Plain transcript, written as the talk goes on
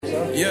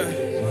Yeah.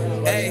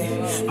 Hey,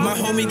 my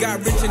homie got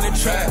rich in the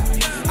trap.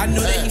 I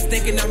know that he's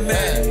thinking I'm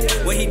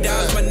mad. When he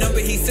dials my number,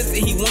 he sits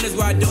and he wonders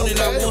why I don't, and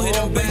I won't hit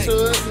him back.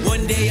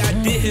 One day I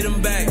did hit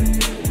him back.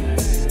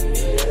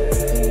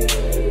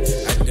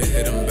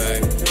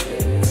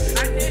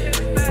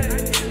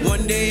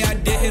 One day I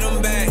did hit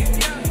him back.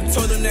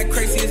 Told him that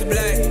crazy is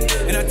black,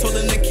 and I told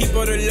him to keep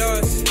all the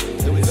laws.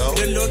 Here we go.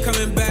 The Lord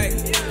coming back,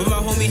 but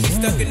my homie he's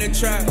stuck in the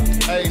trap.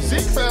 Hey,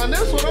 Zeke found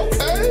this one,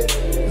 okay?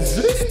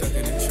 Zeke. Stuck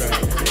in the trap.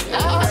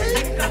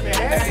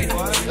 Hey,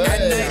 at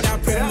night I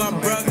pray for my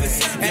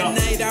brothers. At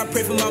night I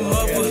pray for my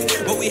mother.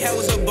 What we had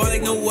was a ball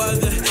like no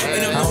other.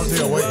 And I'm on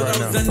too well. I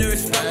was under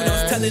his spell when I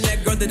was telling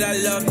that girl that I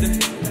loved her.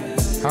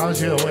 How is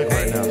he awake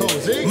right now?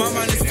 My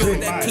mind is filled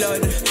with that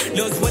clutter.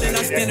 Lord's willing,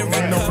 I stand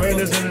around cover.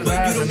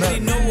 But you don't really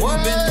know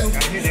what we've been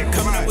through.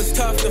 Coming up was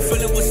tough, the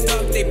feeling was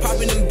stuck. They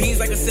popping them beans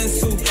like a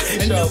sensu.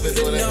 Enough is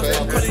enough,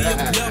 I'm calling your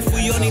bluff.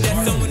 We all need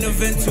that someone to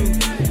vent to.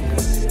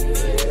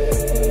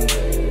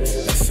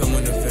 That's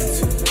someone to vent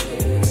to.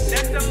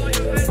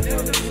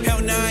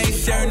 Hell nah, I ain't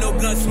sharing no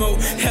blunt smoke.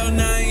 Hell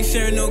nah, I ain't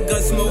sharing no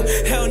gun smoke.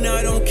 Hell nah,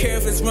 I don't care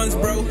if it's runs,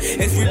 bro.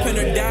 It's repent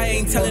or die, I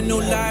ain't telling no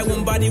lie.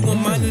 One body,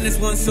 one mind, and it's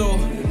one soul.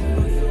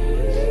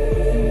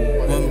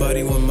 One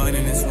body, one mind,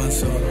 and it's one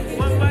soul.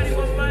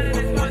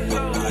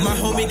 My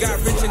homie got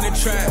rich in the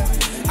trap.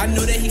 I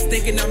know that he's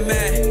thinking I'm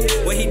mad.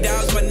 When he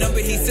dials my number,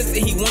 he sits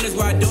and he wonders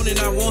why I don't, and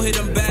I won't hit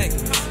him back.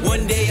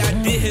 One day I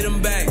did hit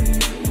him back. I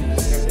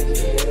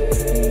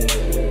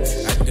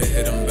did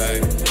hit him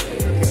back.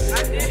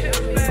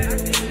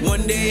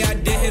 One day I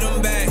did hit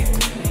him back.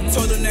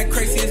 Told him that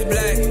crazy is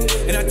black,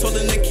 and I told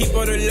him to keep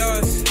all the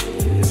laws.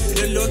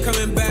 The Lord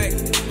coming back,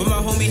 but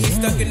my homie he's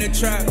stuck in the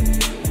trap.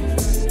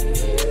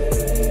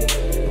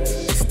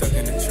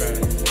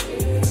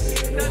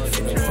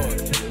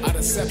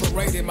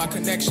 Separated my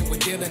connection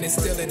with dealing and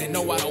stealing, and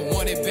no, I don't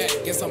want it back.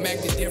 Guess I'm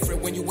acting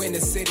different when you in the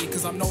city,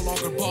 cause I'm no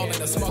longer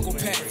balling a smuggle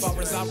pack. Far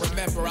as I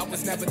remember, I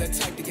was never the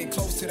type to get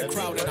close to the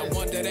crowd, and I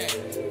wonder that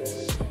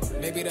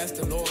maybe that's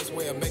the Lord's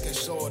way of making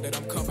sure that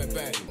I'm coming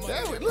back.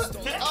 Damn it, look.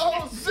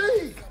 Oh,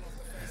 Zeke.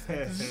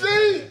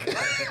 Zeke.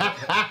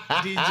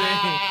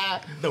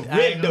 DJ. Don't do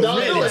it.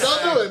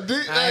 Don't do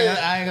it.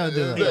 I ain't gonna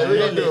do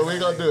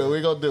it.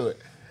 We gonna do it.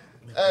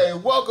 Hey,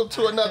 welcome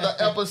to another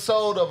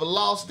episode of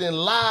Lost in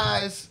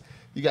Lies.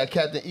 You got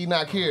Captain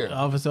Enoch here.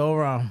 Officer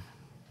Oram.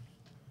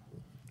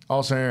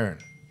 Officer Aaron.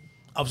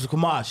 Officer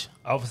Kamash.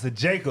 Officer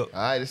Jacob.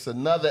 All right, it's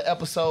another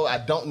episode. I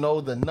don't know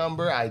the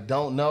number. I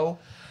don't know.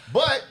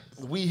 But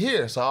we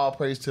here, so all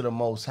praise to the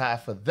Most High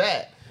for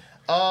that.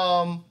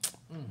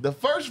 The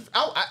first,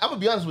 I'm going to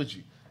be honest with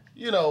you.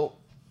 You know,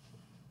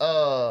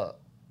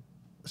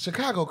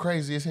 Chicago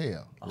crazy as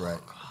hell.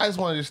 Right. I just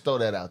want to just throw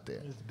that out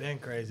there. It's been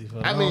crazy for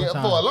a long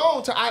time. For a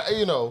long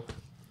time,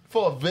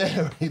 for a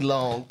very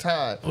long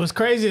time. What's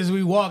crazy is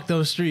we walk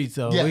those streets,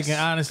 though. Yes. We can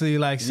honestly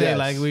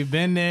say we've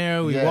been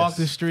there, we walked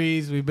the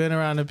streets, we've been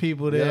around the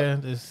people there.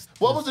 Yep.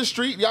 What was the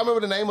street? Y'all remember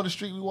the name of the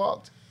street we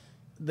walked?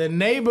 The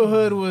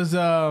neighborhood was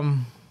I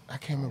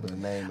can't remember the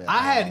name.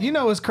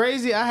 What's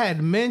crazy? I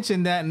had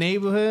mentioned that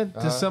neighborhood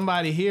to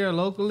somebody here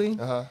locally,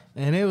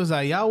 and it was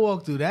like, y'all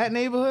walked through that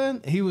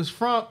neighborhood? He was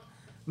from,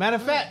 matter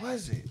of fact. What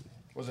was it?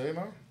 Was it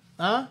Emo?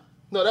 Huh?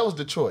 No, that was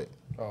Detroit.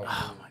 Oh my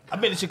God. I've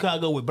been to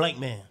Chicago with Blank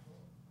Man.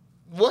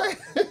 What?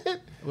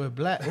 With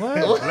Black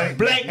what?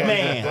 Black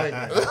Man.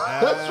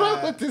 What's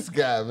wrong with this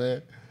guy,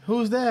 man?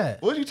 Who's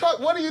that? What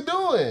are you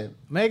doing?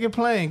 Make it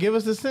plain. Give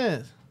us the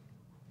sense.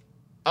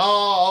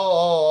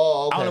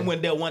 Oh, okay. I only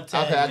went there one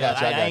time. Okay, I got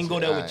you. I ain't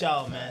go there with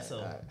y'all, man. So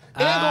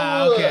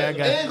Inglewood. Okay, I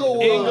got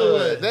you.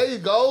 Inglewood. There you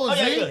go. Oh,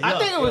 yeah. I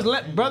think it was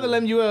Brother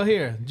Lemuel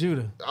here,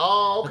 Judah.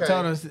 Oh, okay. I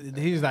told us,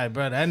 he's like,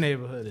 brother, that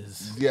neighborhood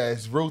is... Yeah,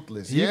 it's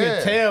ruthless. You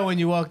can tell when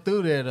you walk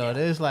through there, though.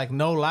 There's like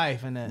no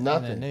life in that,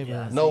 nothing. In that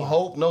neighborhood. No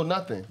hope, no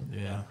nothing.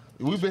 Yeah.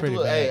 We've been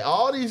through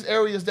all these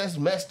areas that's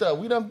messed up.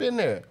 We done been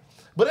there.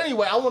 But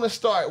anyway, I want to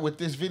start with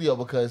this video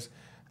because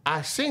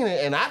I seen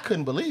it and I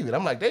couldn't believe it.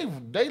 I'm like, they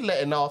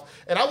letting off.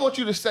 And I want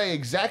you to say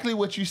exactly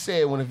what you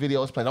said when the video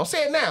was playing. Don't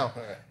say it now.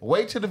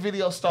 Wait till the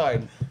video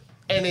started.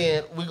 And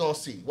then we're going to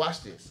see.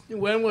 Watch this.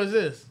 When was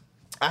this?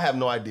 I have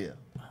no idea.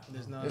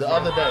 The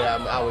other day,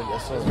 I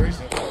was so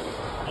recent.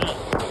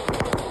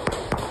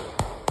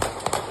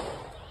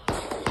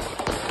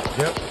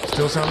 Yep,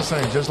 still sound the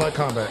same, just like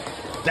combat.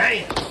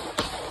 damn.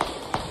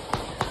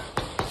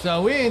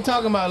 So we ain't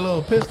talking about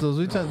little pistols.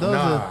 We those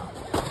are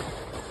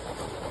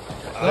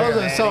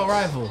assault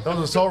rifles. Those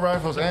are assault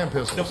rifles and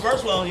pistols. The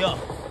first one, yo.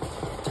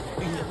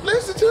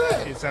 Listen to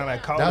that. It sound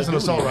like Call That's of an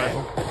Duty, assault man.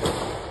 rifle.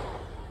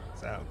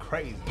 Sound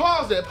crazy.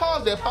 Pause that.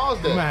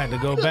 You might have to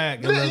go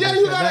back. Yeah,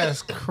 you gotta-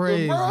 That's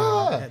crazy.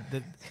 Bruh.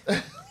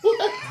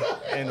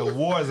 In the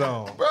war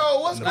zone.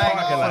 Bro, what's going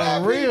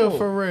on?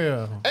 For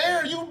real.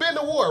 Aaron, you've been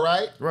to war,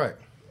 right? Right.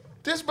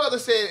 This brother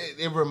said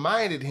it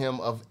reminded him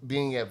of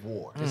being at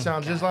war. It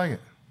sounds just like it.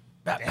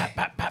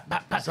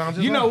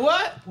 You know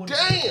what?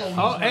 Damn.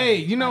 Oh, hey,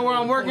 you know where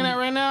I'm working at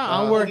right now?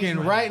 I'm working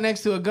right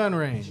next to a gun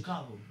range.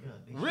 Chicago.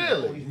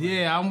 Really?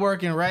 Yeah, I'm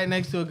working right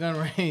next to a gun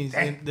range,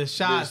 and the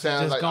shots are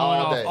sounds just like going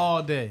all off day.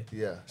 all day.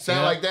 Yeah. Sound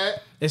Yeah. like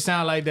that? It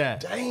sound like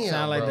that. Damn,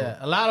 sound like bro. that.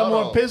 A lot of Hold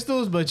more on.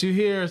 pistols, but you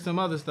hear some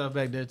other stuff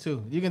back there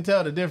too. You can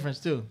tell the difference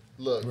too.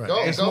 Look,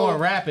 It's more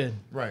rapid.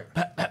 Right.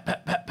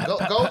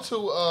 Go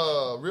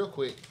to real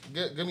quick.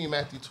 Give me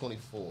Matthew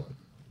 24.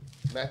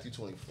 Matthew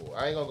 24.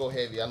 I ain't gonna go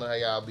heavy. I know how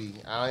y'all be.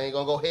 I ain't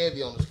gonna go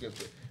heavy on the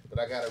scripture, but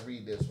I gotta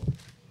read this one.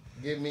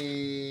 Give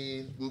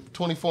me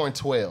 24 and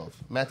 12.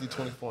 Matthew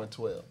 24 and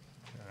 12.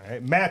 All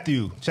right,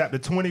 Matthew chapter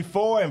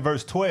 24 and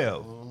verse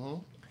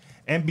 12.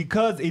 And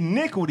because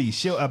iniquity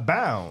shall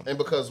abound, And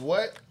because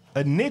what?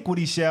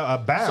 iniquity shall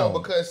abound. So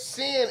because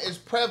sin is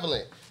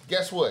prevalent,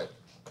 guess what?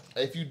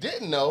 If you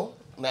didn't know,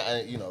 now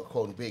you know,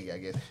 quoting Biggie, I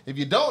guess. If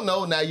you don't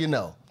know, now you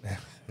know.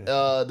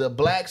 The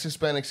blacks,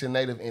 Hispanics, and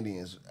Native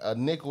Indians,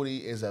 iniquity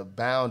is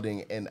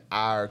abounding in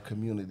our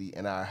community,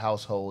 in our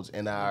households,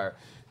 in our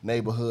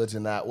neighborhoods,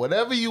 and our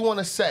whatever you want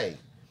to say.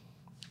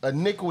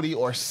 Iniquity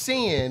or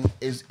sin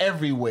is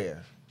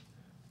everywhere.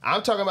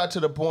 I'm talking about to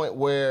the point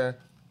where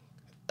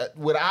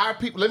with our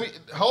people, let me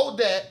hold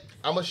that.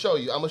 I'm gonna show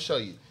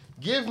you.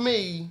 Give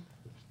me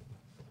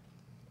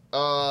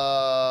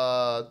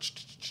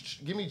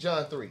give me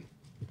John 3.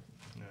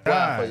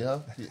 Wow for you,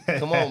 huh?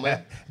 Come on,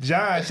 man.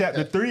 John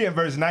chapter 3 and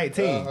verse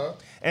 19.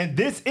 And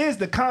this is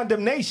the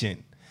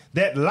condemnation,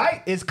 that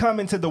light is come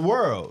into the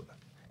world,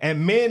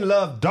 and men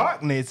love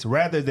darkness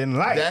rather than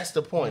light. That's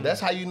the point. That's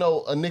how you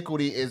know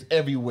iniquity is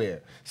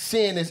everywhere.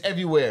 Sin is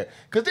everywhere.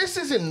 Because this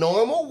isn't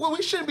normal. Well,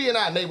 we shouldn't be in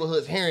our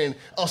neighborhoods hearing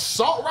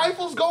assault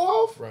rifles go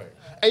off. Right.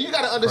 And you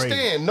got to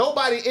understand,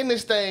 nobody in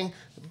this thing,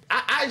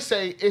 I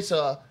say it's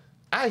a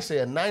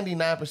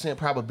 99%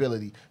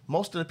 probability.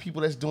 Most of the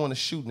people that's doing the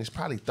shooting is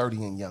probably 30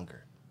 and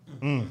younger.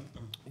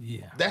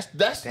 Yeah. That's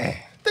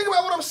think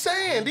about what I'm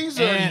saying. These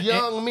are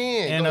young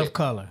men. And Go of ahead.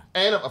 color.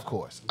 And of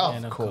course.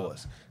 And Of of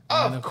course.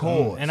 And Of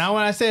course. And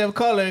when I say of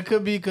color, it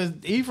could be because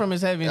Ephraim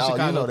is heavy in Oh,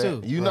 Chicago you know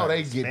that. too. You know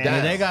they get Man, down.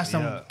 And they got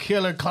some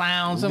killer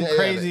clowns, some Yeah,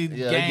 crazy they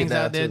get gangs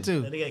down out there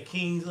too. too. They got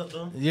kings up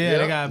though. Yeah,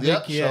 Yep, they got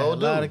yep, big, sure a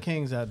lot do. of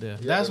kings out there.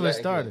 Yeah, That's the where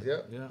it Latin started.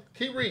 kings, yep.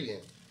 Keep reading.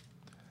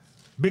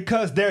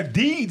 because their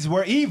deeds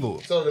were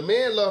evil. So the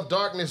men love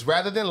darkness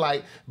rather than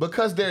light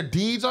because their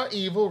deeds are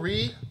evil.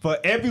 Read. For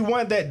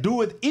everyone that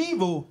doeth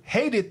evil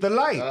hateth the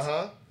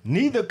light,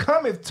 neither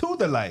cometh to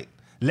the light,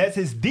 lest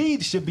his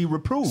deeds should be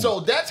reproved. So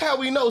that's how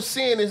we know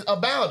sin is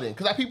abounding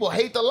because our people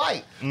hate the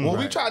light. When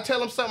we try to tell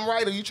them something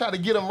right or you try to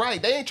get them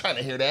right, they ain't trying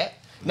to hear that.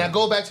 Now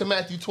go back to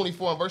Matthew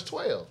 24 and verse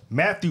 12.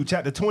 Matthew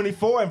chapter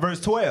 24 and verse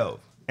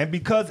 12. And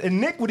because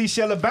iniquity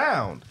shall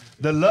abound,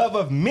 the love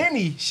of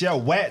many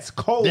shall wax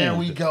cold. There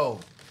we go.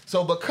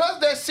 So because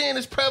that sin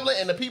is prevalent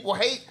and the people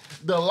hate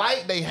the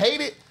light, they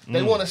hate it.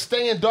 They want to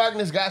stay in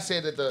darkness. Christ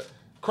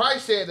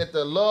said that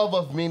the love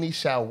of many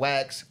shall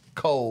wax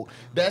cold.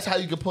 That's how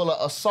you can pull an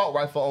assault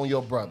rifle on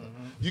your brother.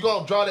 You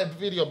gonna draw that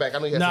video back? I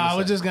know you. No, I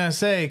was just gonna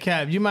say,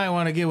 Cap, you might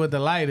want to get what the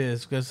light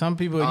is because some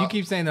people, you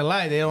keep saying the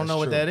light, they don't know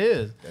what true. that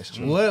is. That's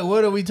true.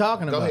 What are we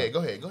talking Go about?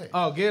 ahead.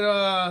 Oh, get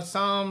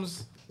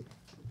Psalms.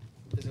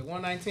 Is it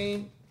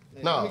 119?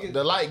 No,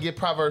 the light get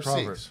Proverbs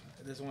 6.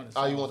 This one is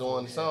Oh, you want the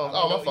one in Psalms?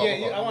 Oh, my fault.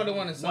 Yeah, I want the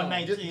one in Psalms.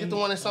 119. Get the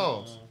one in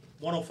Psalms.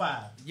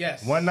 105.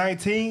 Yes.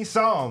 119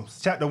 Psalms,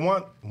 chapter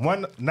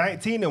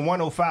 119 and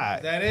 105.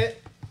 Is that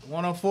it?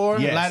 104.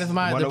 Yes, Light is the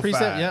 105.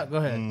 precept. Yeah, go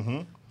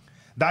ahead.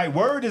 Thy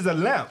word is a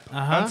lamp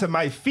Uh-huh. unto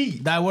my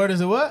feet. Thy word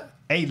is a what?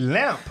 A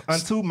lamp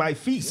unto my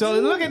feet. So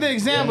look at the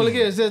example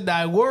again. It says,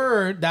 "Thy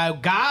word, thy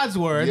God's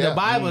word, Yeah. the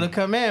Bible, the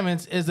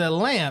commandments, is a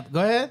lamp." Go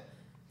ahead.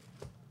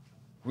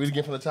 Read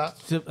again from the top.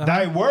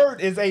 Thy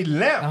word is a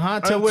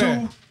lamp To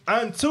where?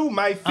 unto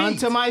my feet.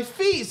 Unto my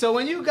feet. So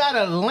when you got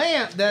a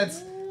lamp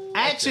that's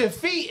at your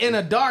feet in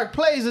a dark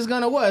place, it's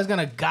gonna what? It's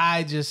gonna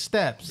guide your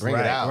steps. Bring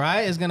it out.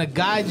 Right? It's gonna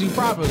guide you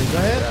properly. Go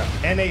ahead.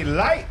 And a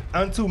light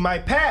unto my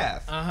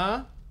path.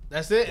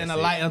 That's it. And a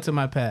light unto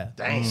my path.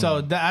 Dang. So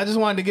I just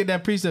wanted to get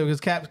that precept because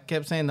Cap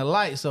kept saying the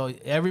light. So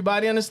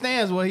everybody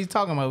understands what he's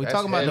talking about. We're That's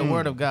talking about the heavy.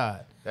 word of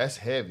God. That's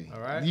heavy.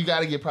 All right. You got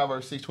to get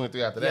Proverbs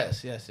 6:23 after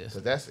that. Yes.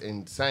 Because that's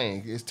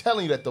insane. It's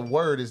telling you that the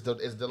word is the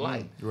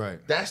light. Right.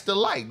 That's the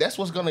light. That's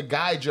what's going to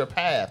guide your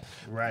path.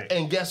 Right.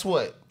 And guess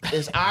what?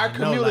 It's our no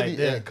community. light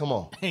there. Yeah, come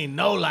on. Ain't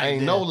no light. Ain't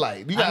there. no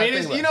light. You I gotta mean,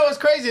 think about you know what's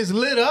crazy? It's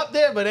lit up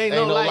there, but ain't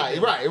no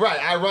light. Right.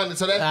 Ironic.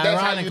 So that's how you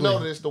Ironically. know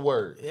that it's the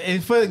word.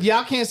 And for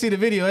y'all can't see the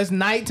video. It's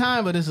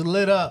nighttime, but it's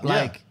lit up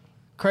like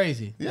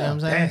crazy. You know what I'm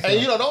saying?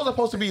 And you know, those are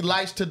supposed to be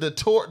lights to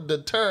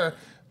deter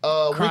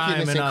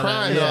wickedness and and all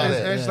crime that. and all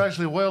Yeah. that. It's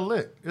actually well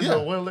lit. It's Yeah.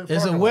 a well lit.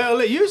 It's a well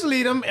lit.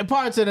 Usually, them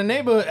parts of the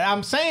neighborhood.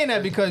 I'm saying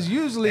that because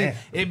usually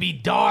it be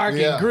dark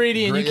Yeah. and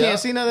gritty, and you Yeah. can't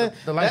see nothing.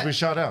 The lights That- be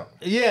shot out.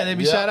 Yeah, they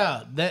be Yeah. shot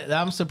out.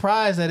 I'm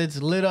surprised that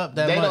it's lit up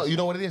that They much. don't. You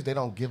know what it is? They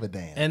don't give a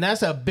damn. And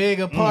that's a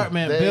big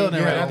apartment They- building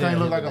yeah, right That there. thing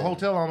look like a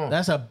hotel almost.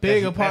 That's a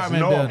big That's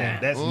apartment normal. building.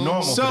 That's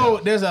normal. So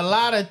there's a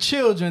lot of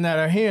children that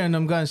are hearing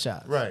them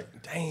gunshots. right.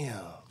 Damn.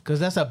 Because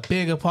that's a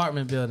big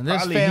apartment building. There's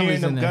Probably families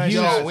hearing in them there.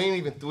 gunshots. Yo, we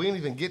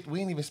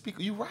ain't even speak.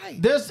 You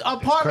right. There's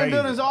apartment crazy.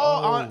 buildings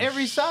all on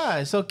every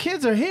side. So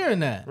kids are hearing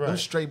that. Them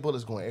straight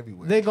bullets going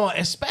everywhere. They're going,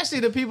 especially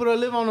the people that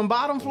live on the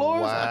bottom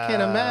floors. I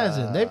can't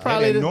imagine. They And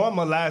probably they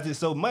normalized it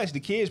so much, the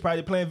kids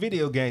probably playing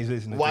video games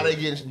listening Why to they it.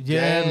 getting?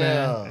 Yeah, Damn.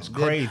 man. It's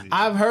crazy.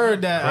 I've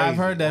heard that. I've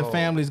heard that Whoa.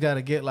 families got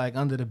to get like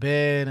under the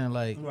bed and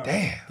like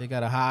Damn. they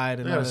got to hide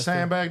and They all gotta that stuff.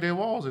 sandbag their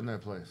walls in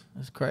that place.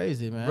 It's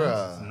crazy, man.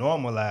 Bruh.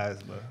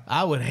 Normalized, bro.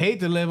 I would hate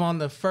to live on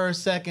the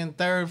first, second,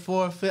 third,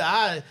 fourth, fifth.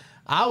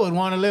 I would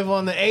want to live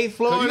on the 8th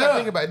floor. So you and gotta up.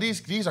 think about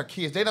it. These are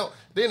kids. They're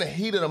in the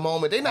heat of the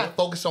moment. They're not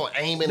focused on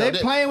aiming. They or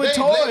playing with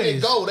they letting it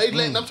toys. go. They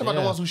letting. I'm talking about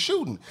the yeah. ones who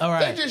shooting. All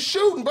right. They just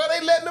shooting, bro.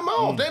 They letting them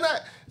off. They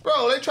not,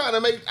 bro. They trying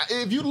to make.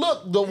 If you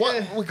look, the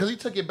one because he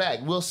took it back.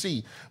 We'll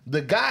see.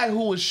 The guy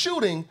who was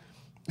shooting,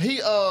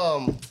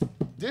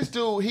 this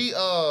dude,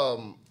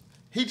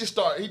 he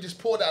just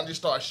pulled out and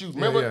just started shooting.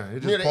 Remember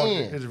He near the parked-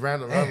 end. He just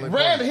ran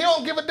Randall, he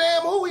don't give a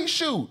damn who he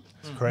shoot.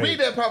 crazy. Read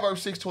that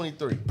Proverbs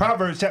 6:23.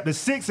 Proverbs chapter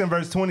 6 and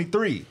verse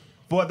 23.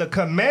 For the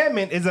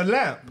commandment is a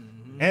lamp,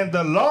 and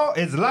the law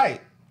is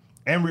light,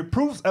 and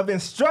reproofs of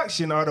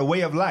instruction are the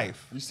way of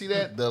life. You see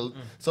that?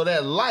 So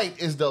that light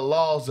is the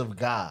laws of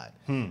God.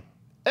 And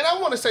I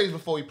want to say this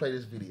before we play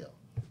this video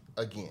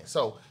again.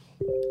 So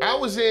I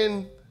was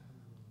in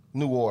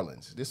New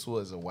Orleans. This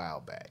was a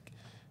while back.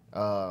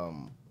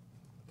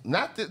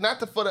 Not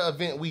for the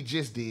event we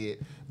just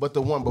did, but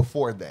the one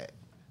before that.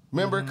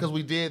 Remember? Because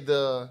we did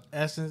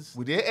Essence.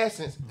 we did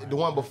Essence. The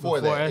one before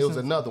Before that. It was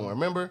Essence? another one.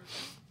 Remember?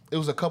 It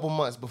was a couple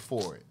months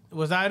before it.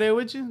 Was I there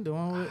with you? The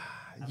one with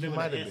You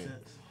might have been.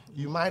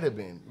 You might have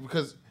been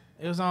because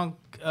it was on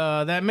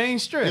that main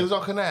strip. it was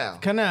on Canal.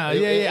 Canal.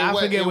 It- Yeah, it I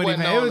wasn't- forget what he wasn't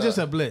meant. It on was the- just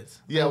a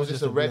blitz. Yeah, it was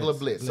just a regular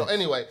blitz. So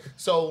anyway,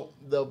 so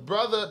the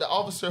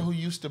officer who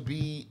used to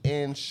be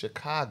in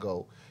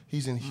Chicago,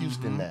 he's in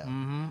Houston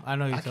now. I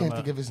know you're I talking can't about.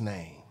 think of his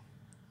name.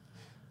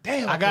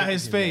 Damn, I got can't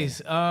his think of face.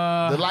 name.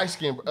 The light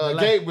skin.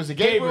 Was it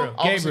Gabriel? Gabriel?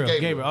 Officer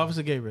Gabriel.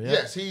 Officer Gabriel. Yeah.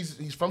 Yes,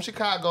 he's from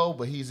Chicago,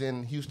 but he's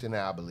in Houston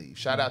now, I believe.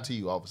 Shout out to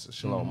you, Officer.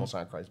 Shalom, Most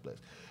High Christ bless.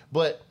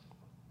 But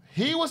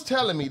he was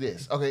telling me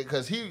this, okay,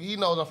 because he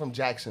knows I'm from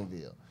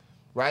Jacksonville,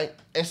 right?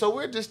 And so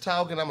we're just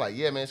talking. I'm like,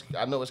 yeah, man,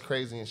 I know it's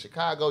crazy in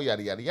Chicago,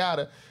 yada, yada,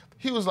 yada.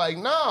 He was like,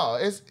 no.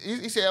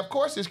 He said, of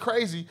course it's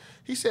crazy.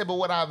 He said, but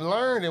what I've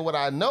learned and what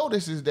I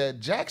noticed is that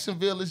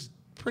Jacksonville is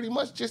pretty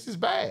much just as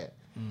bad.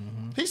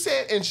 He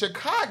said in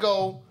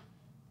Chicago,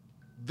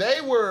 they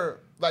were,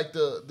 like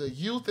the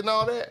youth and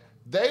all that,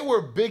 they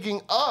were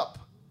bigging up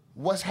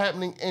what's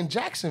happening in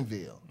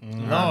Jacksonville.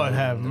 Lord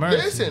have mercy.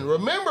 Listen,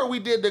 remember we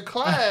did the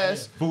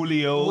class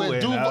Julio with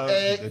and Duval,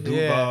 the Duval.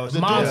 Yeah. the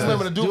Monsters.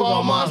 remember the Duval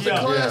Duval Monster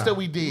Monster. class Yeah. that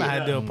we did. I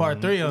had to do a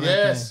part 3 on that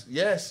Yes, thing.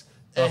 yes.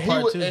 Or And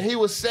part 2. he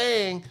was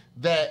saying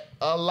that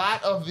a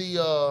lot of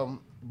the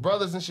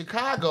brothers in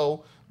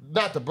Chicago,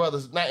 not the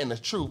brothers, not in the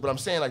truth, but I'm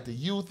saying like the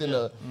youth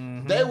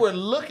and they were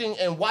looking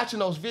and watching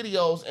those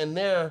videos and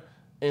they're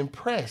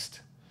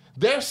impressed.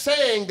 They're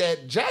saying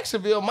that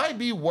Jacksonville might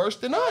be worse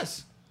than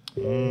us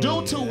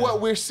due to what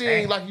we're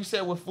seeing, like you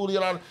said with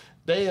Fulio.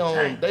 They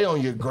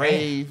on your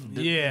grave.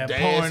 Yeah,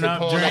 dancing, pouring up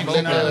drinks liquor.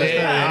 and all that stuff.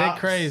 Yeah. Yeah, they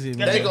crazy, Got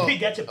man. They your, go-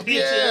 got your picture.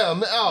 Yeah,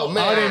 man. Oh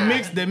man.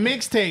 Oh, the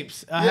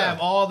mixtapes Yeah. have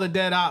all the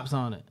dead ops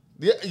on it.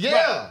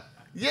 Yeah.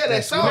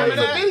 That song. It's Remember a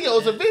that? video.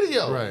 It's a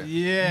video. Right.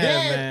 Yeah,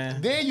 Then,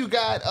 man. then you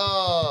got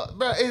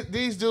bro.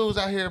 These dudes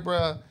out here,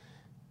 bro.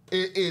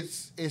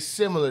 It's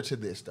similar to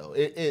this though.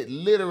 It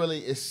literally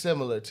is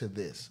similar to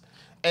this.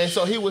 And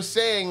so he was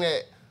saying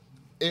that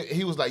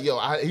he was like, yo,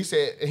 he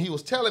said, and he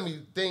was telling me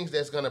things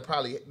that's gonna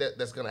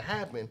that's gonna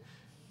happen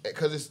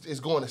because it's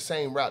going the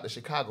same route that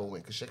Chicago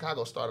went because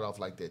Chicago started off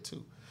like that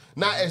too.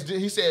 Not as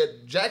he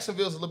said,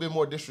 Jacksonville's a little bit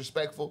more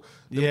disrespectful.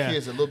 The Yeah.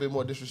 kids are a little bit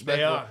more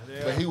disrespectful.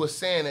 They But are. he was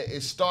saying that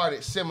it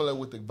started similar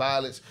with the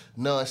violence,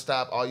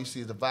 nonstop. All you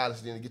see is the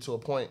violence. Then it get to a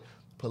point,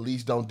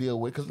 police don't deal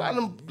with because a lot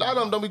of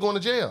them don't be going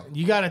to jail.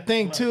 You got to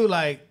think too,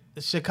 like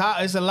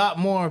Chicago. It's a lot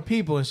more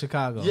people in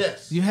Chicago.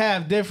 Yes. you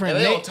have different.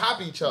 And they on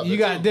top of each other. You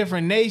got too.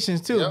 different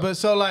nations too. Yep. But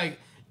so like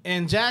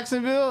in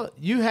Jacksonville,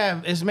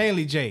 it's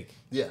mainly Jake.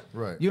 Yeah,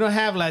 Right. You don't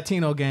have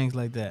Latino gangs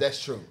like that.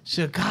 that's true.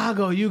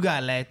 Chicago, you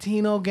got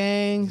Latino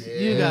gangs,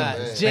 you Yeah, got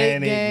man. Jake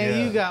Hispanic, gang,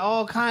 yeah. you got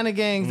all kind of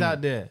gangs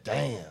out there.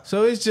 Damn.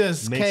 So it's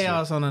just Mixed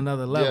chaos on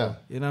another level.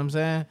 Yeah. You know what I'm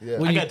saying? Yeah.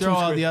 When I you got throw two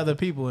all the scripts. other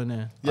people in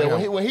there.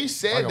 Yeah, when he I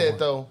said got that one.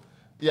 though,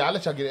 yeah, I'll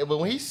let y'all get it. But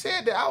when he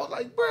said that, I was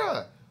like,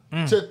 bruh,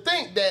 Mm. to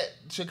think that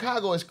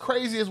Chicago, as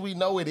crazy as we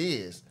know it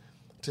is,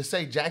 to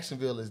say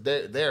Jacksonville is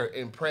they're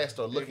impressed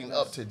or looking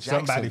up to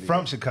Jacksonville. Somebody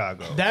from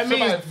Chicago. That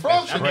Somebody means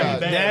from Chicago.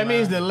 bad. that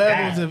means the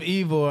levels Bad. of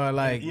evil are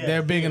like Yeah,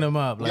 they're bigging them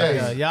up. Like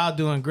Yes. y'all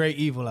doing great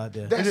evil out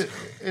there. That's,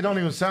 It don't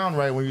even sound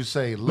right when you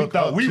say We look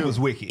thought up we to. was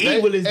wicked.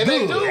 Evil is and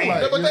good. they do,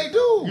 Like, but they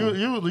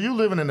do. You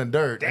living in the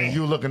dirt and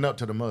you looking up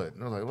to the mud.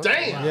 I was like, what?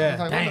 Damn. Yeah,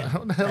 Like, damn.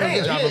 What the hell Damn,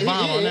 is that? Drop a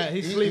bomb on that.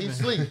 He's sleeping. He's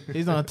sleeping.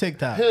 He's on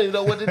TikTok. He don't even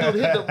know what to do.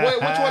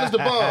 Which one is the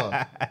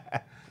bomb?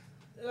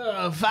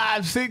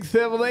 5, 6,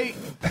 7, 8.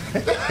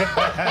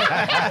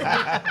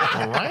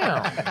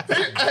 Wow.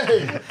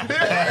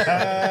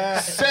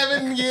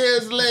 7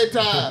 years later.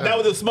 That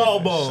was a small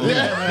ball. Come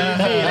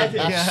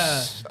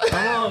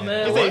on,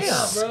 man.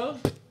 What's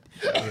up, bro?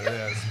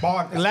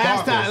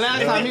 Last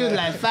time he was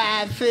like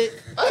 5, 6,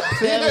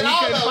 7. He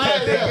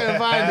couldn't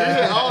find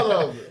it. All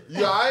of it.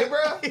 You all right,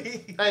 bro?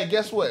 Hey,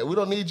 guess what? We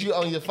don't need you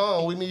on your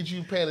phone. We need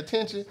you paying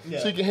attention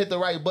so you can hit the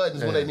right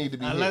buttons when they need to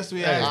be Unless hit.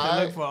 we ask All to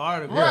right? look for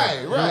articles.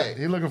 Right.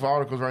 He's looking for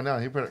articles right now.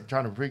 He's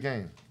trying to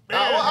pre-game.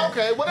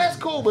 Okay, well that's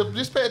cool, but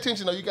just pay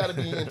attention though. You got to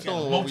be in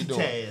tune with what we doing.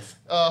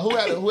 Multitask.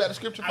 Who had a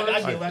scripture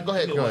first? Go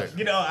ahead.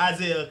 You know,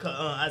 Isaiah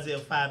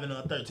 5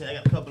 and 13. I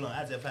got a couple on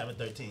Isaiah 5 and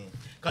 13.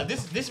 Cause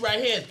this right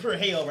here is pure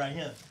hell right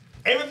here.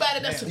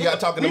 Everybody that's You got to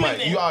talk in the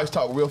mic. You always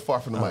talk real far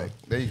from the mic.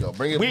 There you go.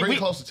 Bring it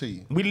closer to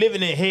you. We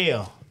living in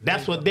hell.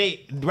 That's what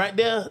they right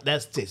there.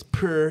 That's just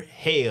pure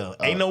hell.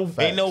 Ain't no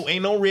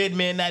red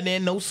man out there,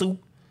 no suit.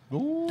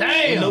 Ooh. Damn.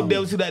 Ain't no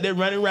devils out there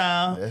running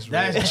around.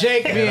 That's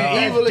Jake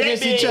being evil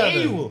against each other.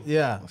 Evil.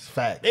 Yeah. That's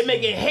facts. They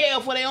making hell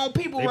for their own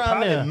people They around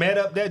probably there. met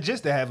up there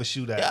just to have a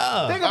shootout.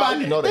 Yeah. Think about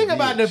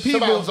the people.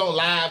 Somebody was on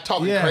live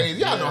talking crazy.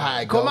 Y'all know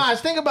how it goes. Come on,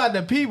 think about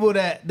the people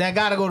that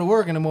got to go to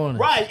work in the morning.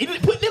 Right. You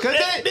put them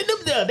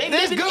there.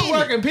 There's good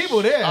working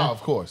people there. Oh,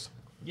 of course.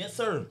 Yes,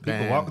 sir.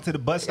 People walking to the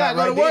bus Gotta stop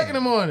go right to work there. in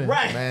the morning.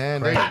 Right.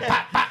 Man, They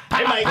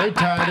they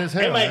tired as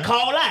hell. They might man.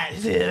 call out.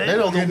 They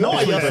don't get no war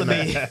sleep,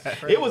 yesterday.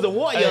 It was a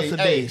war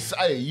yesterday.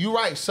 Hey, you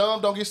right.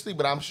 Some don't get sleep,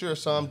 but I'm sure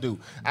some do.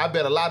 I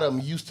bet a lot of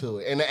them used to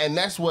it, and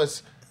that's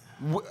what's.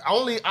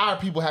 Only our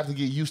people have to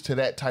get used to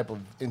that type of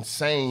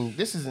insane.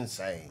 This is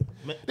insane.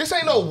 This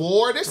ain't no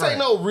war. This ain't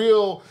no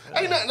real.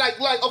 Ain't not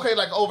like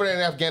over there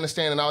in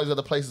Afghanistan and all these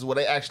other places where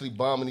they actually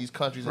bombing these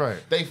countries. Right.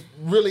 They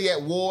really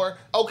at war.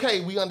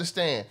 Okay, we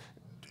understand.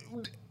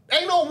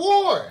 Ain't no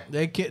war.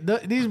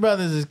 These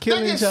brothers is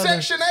killing They get each other.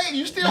 Section 8.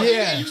 You still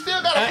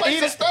got a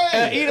place to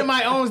stay.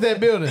 Edomite owns that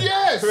building.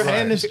 Yes.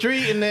 And the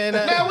street and then.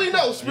 Now we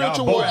know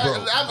spiritual Y'all war.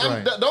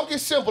 both broke. Don't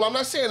get simple. I'm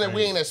not saying that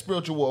we ain't at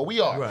spiritual war.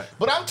 We are. Right.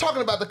 But I'm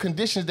talking about the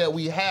conditions that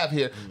we have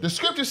here. The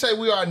scriptures say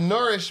we are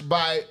nourished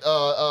by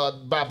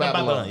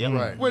Babylon. Yeah.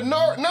 Right. We're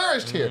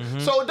nourished here.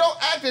 So don't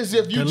act as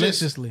if you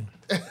Deliciously.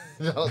 just.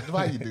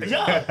 Why you do that?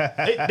 Yeah.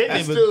 They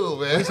That's live stupid,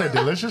 man. They say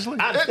deliciously?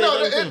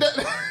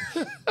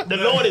 The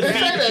Lord is It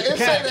say that,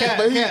 Cat,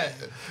 but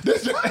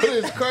this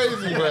is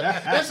crazy, bro.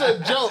 It's a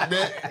joke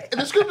that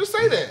the scriptures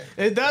say that.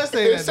 It does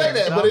say It that. say though,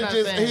 that, so but I'm it not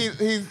just saying-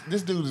 he's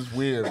this dude is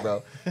weird,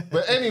 bro.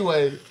 But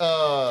anyway,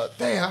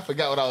 damn, I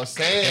forgot what I was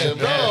saying,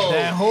 bro.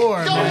 That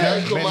whore, Go man.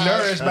 ahead, Been Kumar.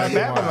 nourished by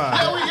Babylon.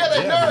 Yeah, we get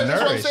it nourished. That's what I'm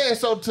nourished. saying.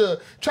 So to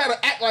try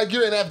to act like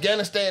you're in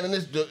Afghanistan and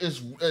it's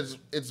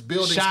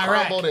buildings Chirac.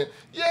 crumbled and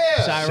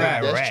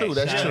Chirac. that's true.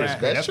 That's true. Chirac.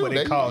 That's true. what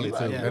they call it,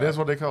 too. Yeah, that's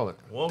what they call it.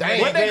 What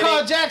they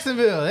call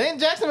Jacksonville? Ain't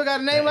Jacksonville got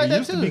a name like It that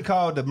used too? to be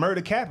called the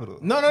murder capital.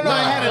 No. It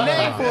had a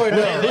name for it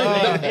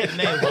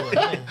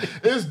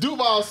though. It's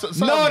Duval.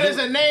 No, there's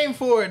a name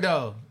for it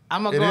though.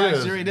 I'm gonna It go ask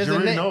is. Jeree. There's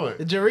Jeree a name. know it.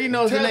 Jeree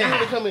knows the Tell him to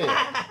name. come in.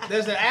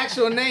 There's an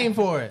actual name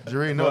for it.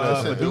 Jeree know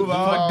that shit. For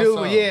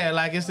Duval, yeah,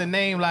 like it's a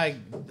name like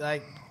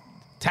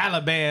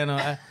Taliban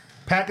or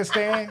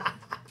Pakistan?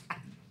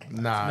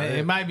 Nah.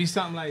 it might be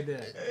something like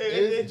that.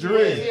 It's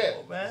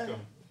Jeree. man.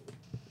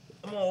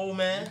 Come on, old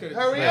man.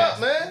 Hurry up,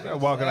 man. They're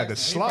walking like a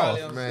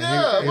sloth. Man,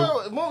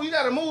 Yeah, move. You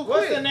gotta move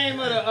What's quick. the name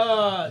of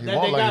the He that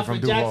walk they like got he for from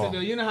Duval.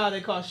 Jacksonville? You know how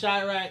they call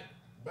Chirac?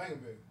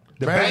 Banghamville.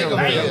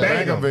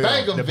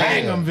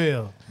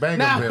 Banghamville.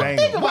 Now Banghamville.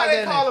 think about Why they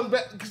that. call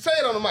them? Say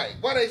it on the mic.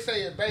 Why they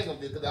say it Banghamville?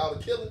 Because all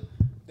the killing.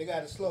 They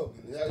got a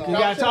slogan. It's You called- You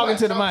gotta talk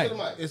into the mic.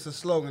 It's a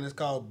slogan. It's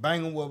called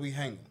 "Bang 'em where we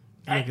hang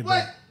 'em." Look at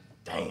What?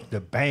 that. The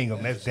bang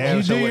 'em. That's damn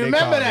You sure do what you they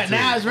remember call that? it,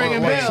 Now too. it's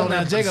ringing bells.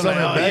 Now Jacob like,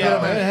 oh banging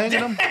them and yeah. hanging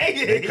them?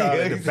 They call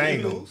it the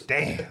bang 'em.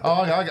 Damn. Oh,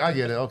 I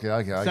get it. Okay,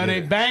 I get So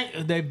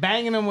it. they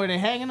banging them where they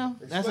hanging them.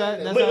 That's how.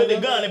 That's With how the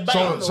it gun and I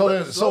bang. don't know So what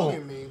then- the so-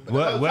 slogan mean.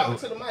 But Talk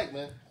to the mic,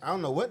 man. I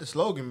don't know what the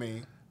slogan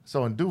mean.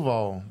 So in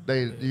Duval,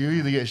 you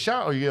either get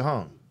shot or you get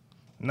hung.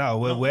 No,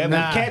 wherever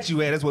Nah. we catch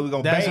you at, that's where we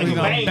gonna That's bang where we you.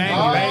 gonna Bang. bang Oh.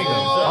 you. You know what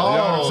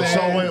I'm So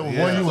saying? when Yeah. you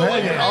So hanging, when oh,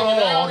 okay, I Oh,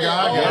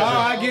 get it. I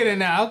get it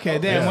now. Okay,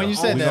 damn. When you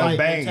said We that, gonna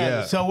bang,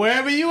 yeah. so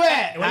wherever you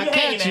at, Where I you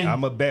catch hanging you. at?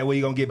 I'm a bet where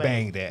you gonna get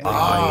banged at.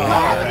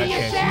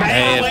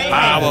 There's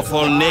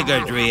powerful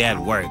niggardry at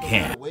work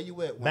here. Where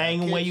you at? When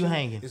Bang I 'em where catch you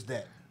hanging. It's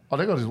that. Oh,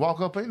 they gonna just walk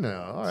up in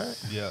there. All right.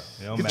 Yeah.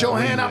 Get your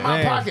hand out my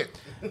Man. pocket.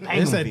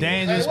 It's a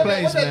dangerous What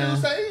place, that man.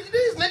 dude say?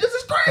 These niggas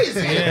is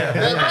crazy. Yeah.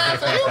 That man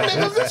say, you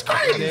niggas is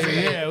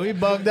crazy. Yeah, we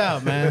bugged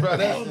out, man. Bro,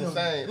 that's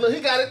insane. Look, he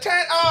got a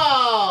tat.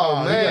 Oh,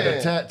 Oh, man. he got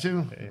the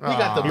tattoo. He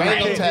got the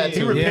Bangum repented.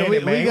 tattoo. He Yeah,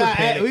 repented, man. we He got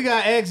repented. we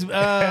got ex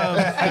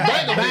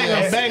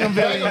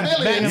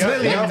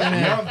Banghamvillians. Young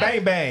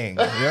bang bang. You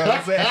know what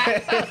I'm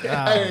saying?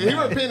 Hey, he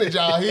repented,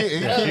 y'all. He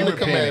keeping the repented.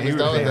 commandments, He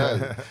though.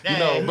 repented. You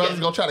know, brothers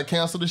gonna try to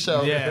cancel the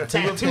show. Yeah,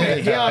 He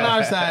repented, he on y'all.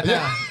 our side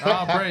now.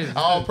 All praise.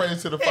 All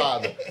praise to the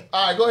Father.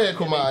 All right, go ahead,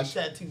 Kumaj.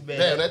 Tattoo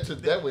bag.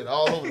 Damn, that went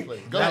all over the place.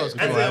 Go ahead.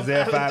 Cool,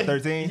 Isaiah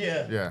 5:13.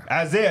 Yeah. Yeah.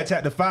 Isaiah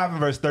chapter 5 and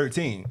verse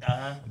 13.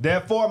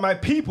 Therefore my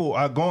people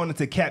are going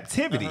into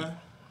captivity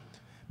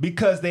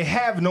because they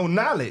have no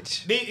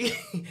knowledge.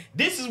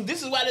 This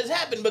is why this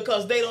happened,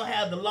 because they don't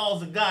have the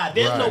laws of God.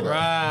 There's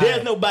Right,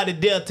 there's nobody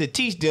there to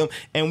teach them,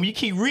 and when you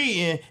keep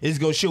reading, it's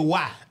gonna show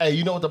why. Hey,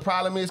 you know what the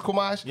problem is,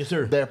 Kumash? Yes,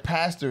 sir. Their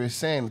pastor is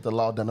saying that the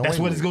law done away That's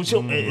what with. it's gonna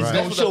show. It's That's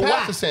gonna what show the why.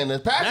 pastor's saying. The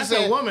pastor That's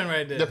saying, a woman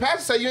right there. The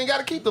pastor say you ain't got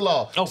to keep the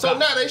law. Oh, so God.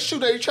 now they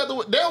shoot at each other.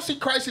 They don't see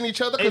Christ in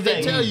each other because they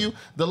Exactly. tell you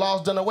the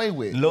law's done away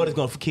with. Lord is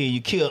gonna kill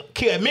you. Kill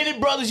as many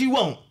brothers you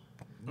want.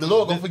 The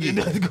Lord gonna forgive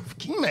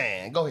you.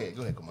 Man, go ahead,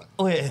 come on.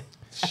 Go ahead.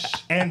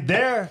 And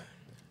their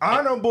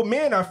honorable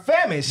men are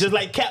famished. Just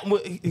like Cap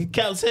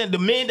said, the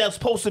men that's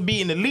supposed to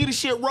be in the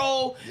leadership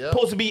role, Yep.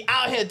 supposed to be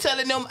out here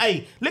telling them,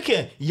 hey, look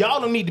here, y'all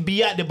don't need to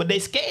be out there, but they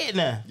scared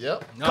now.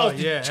 Yep. Because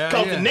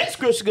the next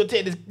scripture gonna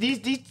tell this, these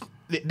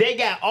they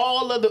got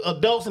all of the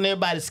adults and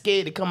everybody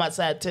scared to come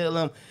outside and tell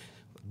them,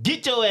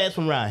 get your ass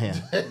from around here.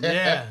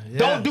 Yeah.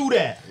 Don't do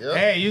that. Yep.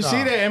 Hey, you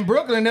see that in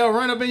Brooklyn? They'll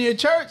run up in your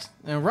church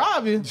and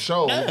rob you.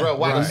 Show, Yeah. bro.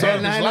 Why the And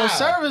service ain't no live?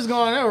 service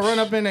going. They'll run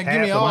up in there. Give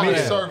Half me a all Why the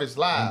million. that. service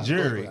live?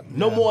 Jury.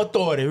 No more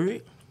authority,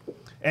 Rick.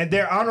 And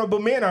their honorable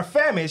men are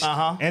famished,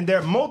 and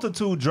their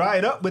multitude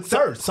dried up with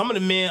thirst. Some of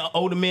the men,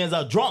 older men,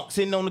 are drunk,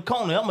 sitting on the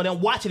corner. Some of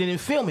them watching it and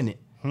filming it.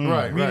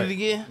 Right, Read right. it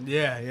again.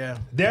 Yeah.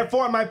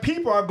 Therefore, my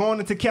people are going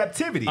into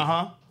captivity.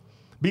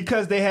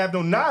 Because they have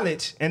no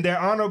knowledge, and their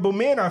honorable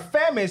men are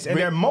famished, and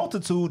their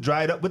multitude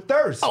dried up with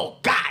thirst. Oh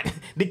God,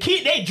 the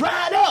kid, they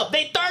dried up,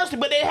 they thirsty,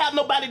 but they have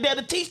nobody there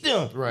to teach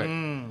them. Right.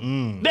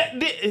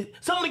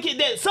 Some of the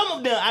kids, some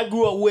of them I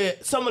grew up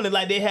with, some of them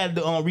like they had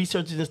the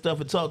researchers and stuff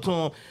and talk to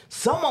them.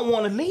 Some of them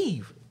want to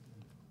leave.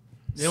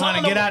 They want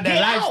to get out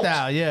that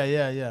lifestyle.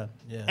 Yeah.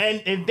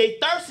 And they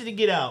thirsty to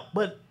get out,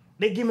 but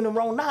they giving them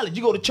wrong knowledge.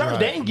 You go to church,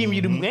 they ain't giving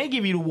you they ain't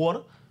give you the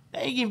water. They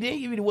ain't give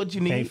you what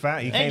you need. You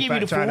can't They ain't give you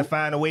the trying to food.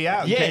 find a way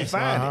out. You can't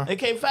find it. They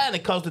can't find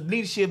it because the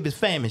leadership is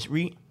famished.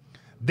 Read.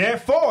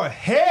 Therefore,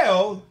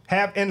 hell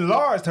have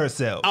enlarged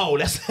herself. Oh,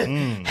 that's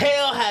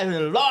hell has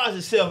enlarged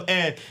itself,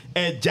 and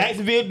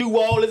Jacksonville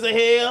Duval is a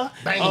hell.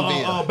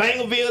 Bangorville.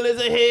 Bangorville is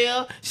a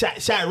hell.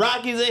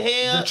 Chirac is a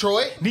hell.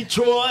 Detroit.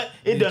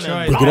 It done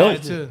Detroit.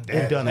 enlarged. Too.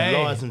 It done Hey.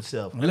 enlarged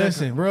himself.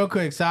 Listen, real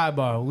quick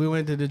sidebar. We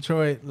went to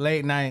Detroit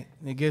late night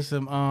to get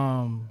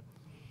some.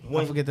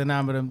 I forget the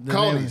name of them. The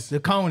Conies. The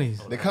Conies.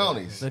 The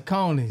Conies. The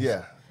Conies.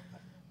 Yeah.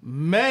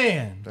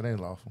 Man. That ain't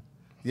lawful.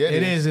 Yeah,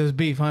 It is. It was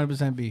beef.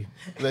 100% beef.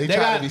 They They got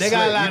a lot You think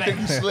of.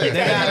 you slick.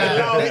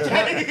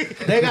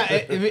 They got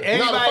everybody.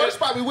 No, the first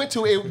spot we went to,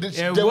 the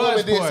It woman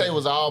was did pork. say it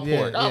was all Yeah,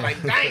 pork. I was yeah.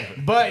 like,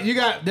 damn.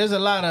 But there's a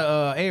lot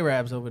of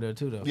Arabs over there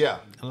too, though. Yeah.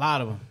 A lot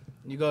of them.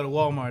 You go to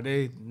Walmart,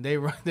 they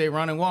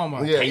run in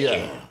Walmart.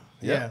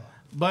 Yeah.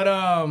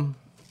 But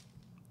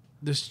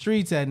the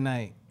streets at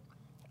night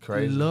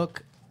Crazy.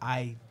 look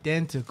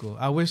identical.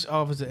 I wish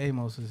Officer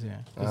Amos was here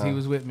because he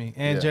was with me,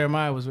 and Yeah.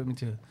 Jeremiah was with me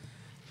too.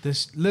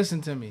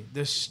 Listen to me.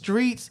 The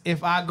streets.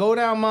 If I go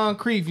down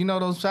Moncrief, you know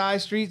those side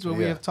streets where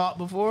we Yeah. have talked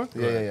before.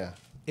 Yeah.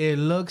 It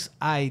looks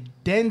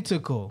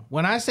identical.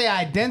 When I say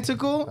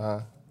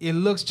identical, it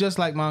looks just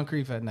like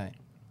Moncrief at night.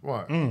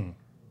 What? Man.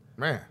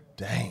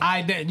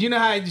 Dang. You know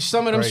how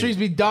some of them streets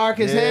be dark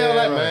as Yeah, hell?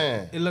 Like,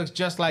 man. It looks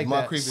just like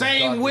Moncrief that. is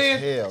Same dark as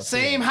width, hell,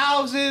 same too.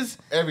 houses,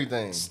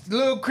 Everything.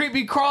 little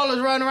creepy crawlers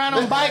running around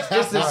on bikes.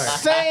 It's the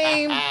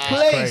same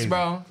place, crazy.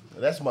 bro.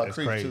 That's my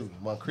creep crazy. too.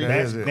 My creep.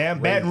 Damn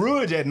Baton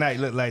Rouge at night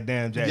look like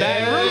damn Jackson.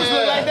 Baton Rouge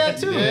look like that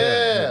too.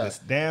 Yeah. That's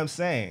damn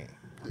same.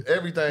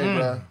 Everything,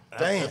 bro.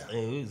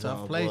 Damn.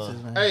 Tough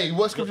places, man. Hey,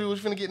 what scripture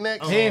was you finna get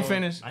next? He ain't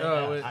finished.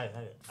 I'm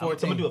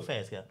 14. gonna do it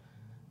fast, guys.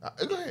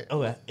 Go ahead.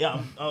 Okay.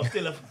 Yeah, I'm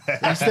still up.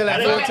 You still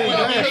at 14.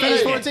 Go ahead,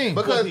 finish 14.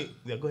 Because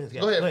Yeah, go ahead.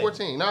 go ahead,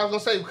 14. Now I was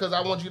gonna say because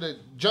I want you to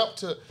jump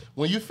to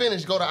when you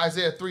finish. Go to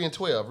Isaiah 3 and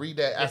 12. Read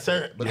that. Yes,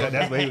 sir. But Yeah,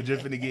 that's what he was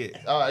just finna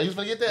get. all right, you was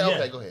gonna get that? Yeah.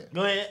 Okay, go ahead.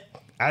 Go ahead.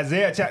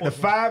 Isaiah chapter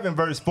 5 and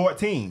verse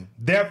 14.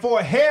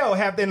 Therefore hell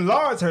hath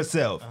enlarged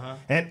herself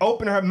and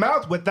opened her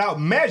mouth without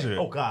measure.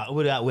 Oh God,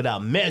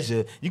 without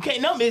measure, you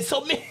can't number. It's so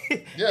many.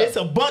 Yeah. It's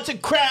a bunch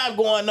of crime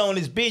going on.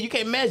 This big, you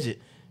can't measure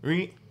it.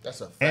 Read. That's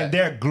a fact. And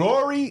their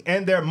glory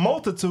and their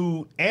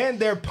multitude and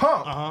their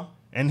pomp.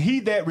 And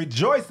he that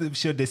rejoiceth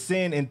shall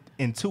descend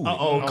into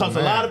it. Because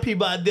a lot of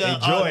people out there,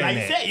 Enjoying like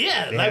that. you said,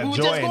 yeah, They like have we were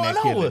joy just in going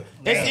that over. killing.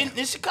 It's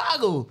in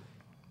Chicago.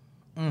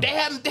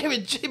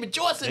 They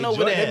rejoicing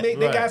over They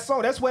there. got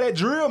songs. That's where that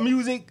drill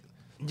music.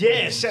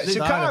 Yes,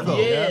 Chicago.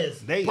 Yes,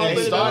 They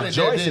It started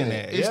there, rejoicing didn't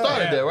it? there. It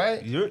started there,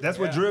 right? That's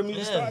what drill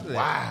music Yeah. started.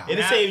 Wow. And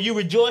they say if you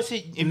rejoice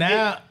it, if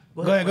Now,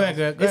 go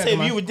ahead. They say if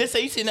come you on. just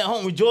say you sitting at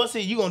home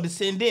rejoicing, you gonna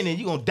descend in and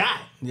you gonna die.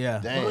 Yeah.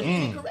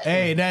 Dang.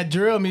 Hey, that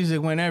drill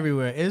music went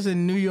everywhere. It's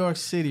in New York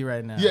City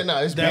right now. Yeah, no,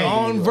 it's their big.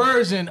 own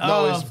version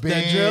No, it's of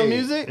that drill big.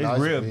 music, It's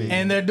real big.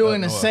 and they're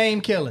doing the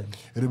same killing.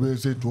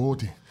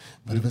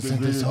 Same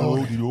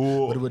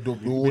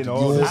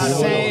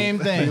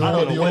thing. I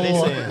don't know what they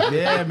saying.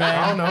 Yeah,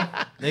 man. I don't know.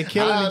 They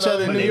killing each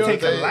other in But New they York.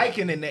 take a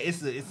liking in that.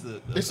 It's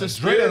a a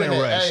spirit in adrenaline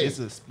it. rush. Hey. It's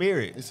a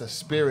spirit. It's a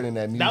spirit in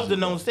that music. That was the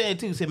known saying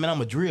too. Said, "Man, I'm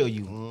gonna drill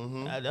you."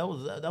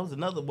 That was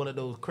another one of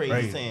those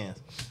crazy sayings.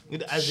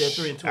 Isaiah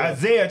 3 and 12.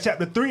 Isaiah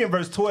chapter 3 and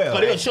verse 12.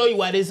 But they'll show you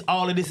why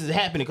all of this is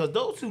happening because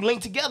those two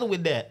link together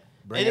with that.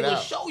 Bring and it it will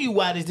out. show you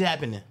why this is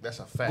happening. That's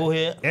a fact. Go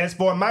ahead. As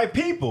for my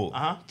people,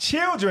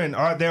 children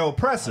are their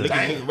oppressors. Look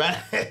at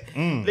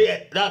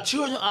right? Our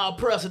children are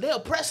oppressors. They're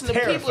oppressing the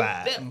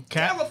Terrified. people. They're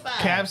terrified.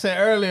 Cap said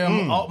earlier,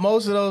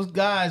 most of those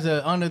guys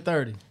are under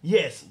 30.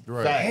 Yes.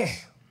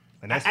 Facts.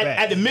 And that's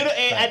At the middle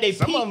age, at their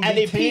Some peak, of them at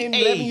be their peak 10,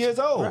 11 age. years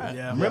old. Right.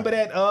 Yeah. Remember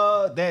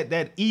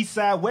that East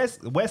Side,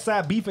 West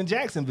Side beef in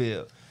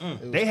Jacksonville?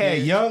 They had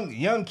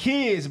young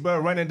kids, bro,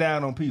 running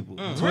down on people.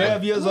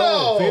 12 years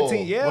old,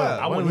 15, yeah.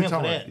 I wasn't here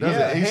for that. That's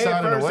Yeah, the east side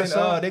and the head west first,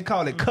 side? they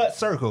call it cut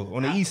circle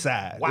on the east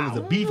side. There was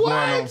a beef going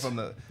on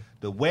from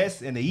the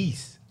west and the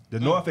east,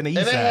 the north and the east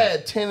And they side.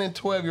 had 10 and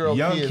 12-year-old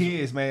Young kids.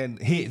 kids, man,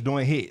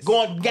 doing hits.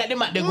 Got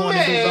them out there going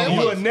to do Man, something.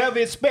 You would never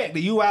expect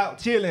that you out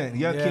chilling,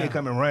 young Yeah. kid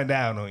come and run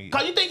down on you.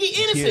 Cause you think he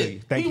Kill you.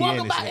 innocent. Think He he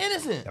walking by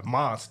innocent. A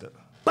monster.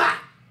 Bah!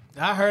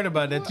 I heard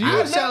about that. You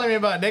was telling me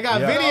about it. They got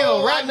Yeah.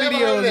 video, rap I never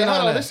heard videos that. and all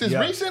Hold on, that. this is Yeah.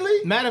 recently?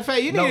 Matter of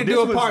fact, you No, need to this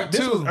do a was- part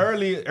this two. was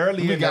early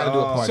We in gotta the, do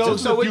a part two.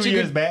 just So a what few you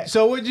years could- back.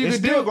 so what you it's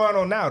could still do- going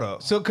on now though.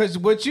 So, because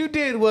what you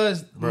did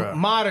was Bruh.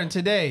 modern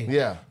today.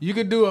 Yeah. You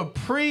could do a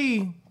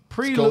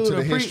prelude Go to or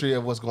the history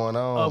of what's going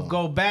on. of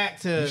go back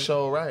to You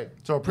sure right.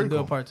 So a and do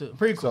a prequel. part two.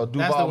 Prequel. So That's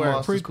the Duval word.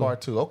 Monsters Prequel.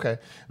 Part 2. Okay.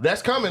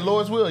 That's coming,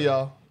 Lord's will,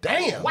 y'all.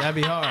 Damn. That'd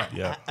be hard.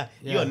 Yeah.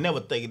 You'll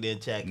never think it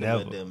didn't check Never.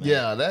 with them, man.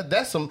 Yeah,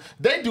 that's some.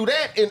 They do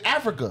that in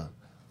Africa.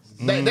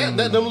 Them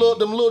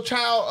little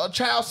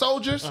child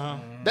soldiers.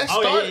 That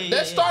Oh, started. yeah,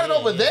 that started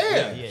over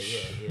there. Yeah.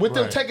 With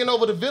them taking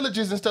over the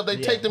villages and stuff, they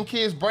take them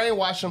kids,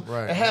 brainwash them,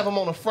 Right. and have them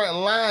on the front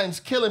lines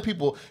killing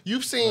people.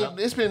 You've seen.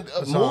 It's been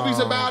It's, movies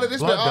about it.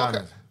 It's Blood been all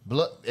Diamonds.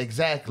 blood.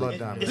 Exactly. Blood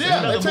Diamonds. It's Yeah,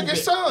 another they took movie-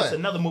 his son. It's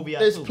another movie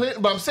out It's too.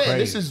 but I'm saying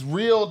this Crazy. is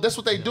real. That's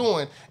what they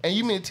doing. And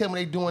you mean to tell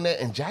me they doing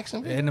that in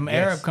Jacksonville? And them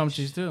Arab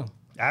countries too.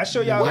 I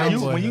show y'all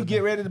Wow. when you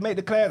get ready to make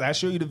the class. I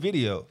show you the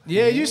video.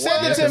 Yeah, you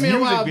sent it It's to a me a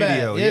music while back.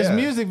 video, Yeah, it's yeah.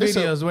 music It's a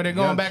videos where they're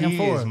going Young back and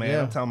kids, forth. man. Yeah.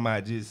 I'm talking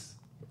about just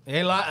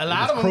A lot it of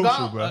was them crucial,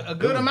 gone. bro. A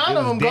good It amount was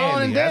of them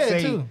gone and deadly.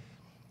 dead too.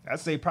 I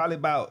say probably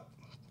about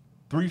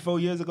 3-4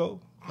 years ago.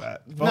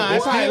 Nah,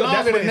 it's probably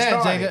longer than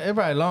that, Jacob. It's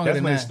probably longer That's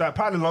than when it that. started.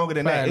 Probably longer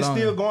than that. Probably It's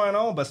longer. still going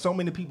on, but so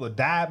many people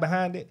died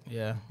behind it.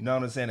 Yeah. You know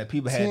what I'm saying? That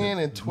people had 10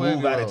 to and 12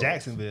 move out of year olds.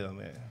 Jacksonville,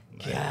 man.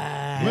 We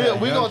young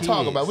gonna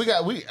talk kids.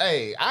 about.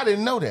 Hey, I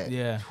didn't know that.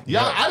 Yeah.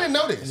 Y'all, I didn't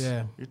know this.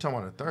 Yeah. You're talking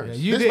about the third. Yeah,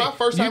 you This did, my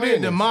first time you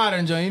hearing did the this.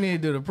 modern joint. You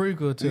need to do the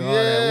prequel to all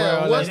that. Yeah, Where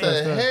all what that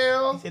the stuff.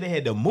 hell? Said they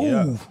had to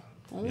move.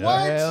 What?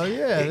 Hell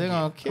yeah, they're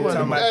gonna kill We're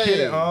talking them. about Hey.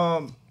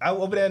 killing. I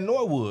over there in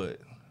Norwood.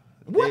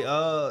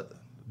 What?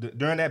 They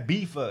during that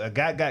beef, a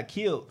guy got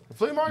killed.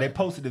 Flea market? They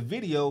posted a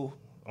video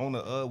on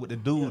the with the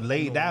dude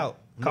laid out.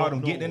 Caught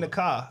him getting in the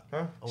car,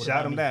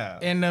 shot him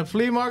down. In the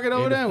flea market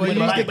over In the there, where flea you,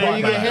 market where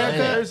you get parking lot.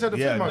 haircut. It's at the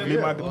Yeah, flea market. flea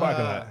Yeah. market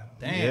parking lot.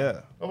 Damn. Yeah.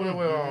 Over there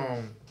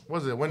where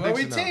what is it? When Where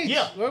we Dixon now. teach.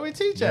 Yeah. Where we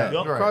teach at.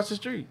 Yeah. Across the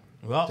street.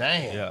 Well,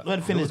 Damn. Yeah. Let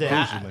me finish It was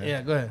that. crucial, man.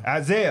 Yeah, go ahead.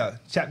 Isaiah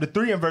chapter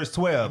 3 and verse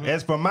 12.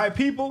 As for my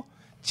people,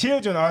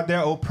 children are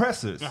their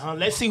oppressors,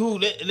 Let's see who.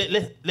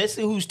 Let's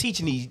see who's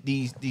teaching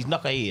these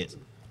knuckleheads.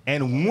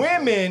 and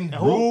women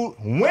who?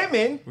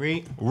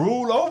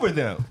 rule over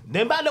them.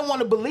 Everybody don't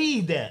want to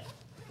believe that,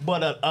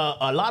 but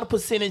a lot of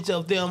percentage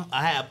of them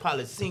have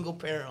probably single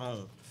parent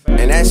home.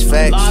 And that's A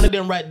facts. lot of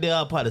them right there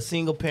are probably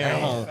single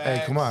parent home.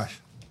 Hey, Kamash.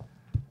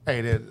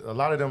 Hey, a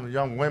lot of them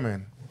young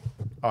women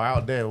are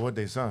out there with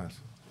their sons.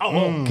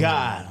 Oh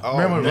God!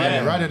 Remember,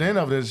 man. right at the end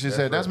of this, she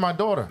said, "That's my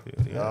daughter."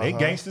 They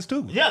gangsters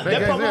too. Yeah, They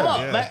they pump them guys up.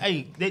 there. Like,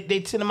 hey,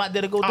 they send them out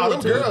there to go Oh, do them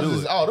it. too. girls do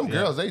is. it. Oh, them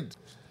girls.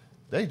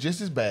 They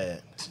just as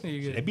bad.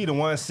 They be the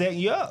ones setting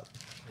you up.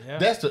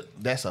 That's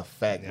a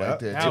fact right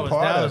there. That too. was,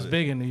 part that of was it.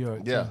 big in New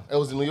York. Yeah, it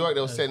was in New York.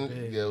 They was setting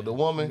big. the You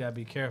woman. gotta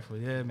be careful.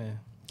 Yeah, man.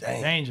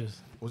 Dang.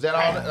 Dangerous. Was that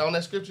on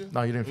that scripture?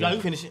 No, you didn't. No, Finish.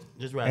 you finish it.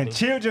 Just right. And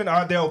children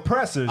are their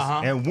oppressors,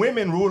 and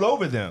women rule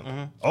over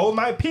them. Oh,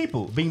 my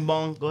people, Bing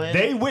bong. Go ahead.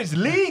 they which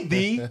lead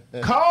thee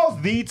cause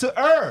thee to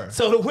err.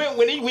 So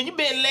when you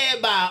been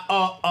led by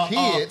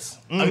Kids.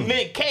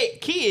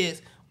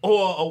 kids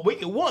or a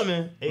wicked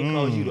woman, they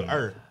cause you to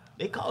err.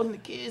 They causing the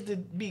kids to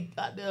be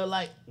out there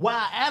like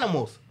wild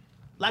animals,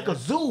 like a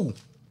zoo.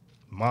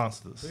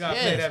 Monsters. We gotta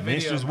Yes. play that video.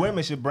 Mistress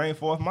women should bring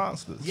forth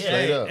monsters. Yeah.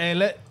 Straight up.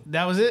 Hey,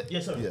 that was it?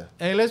 Yes, sir. Yeah.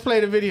 Hey, let's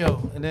play the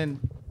video. And then,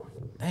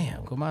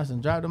 damn,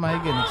 Kumasan dropped him out.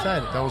 He getting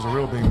excited. That was a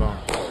real bing bong.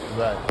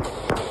 Right.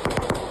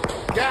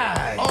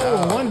 God.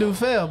 Oh, one dude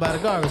fell by the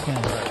garbage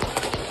can.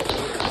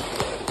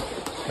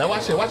 Now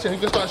watch it. Watch it. He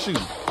can start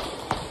shooting.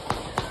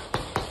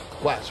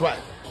 Watch. Right.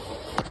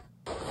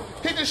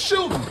 He just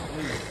shooting.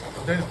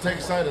 They just take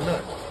sight of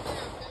nut.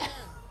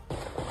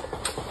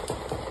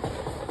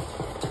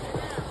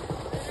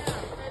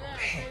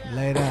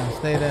 Lay down.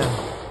 Stay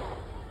down.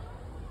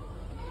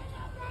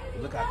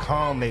 Look how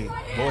calm they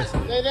voices.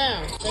 Stay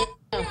down. Stay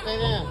down. Stay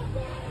down.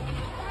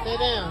 Stay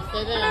down.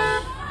 Stay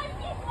down.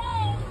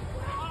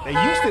 They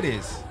used to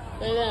this.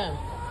 Stay down.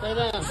 Stay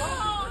down.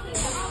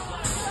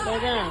 Stay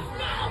down.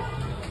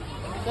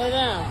 Stay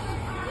down.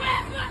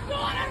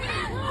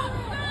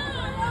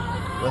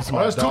 That's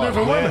That's two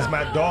different Where's women.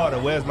 my daughter?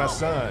 Where's my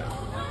son?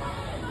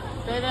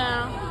 Stay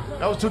down.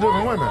 That was two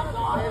different women.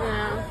 Stay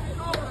down.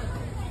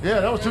 Yeah,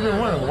 that was two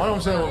different women. One of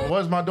them said,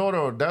 "Where's my daughter?"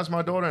 or "That's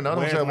my daughter," and the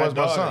other one said, "Where's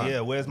my son?"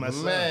 Yeah, where's my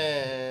son?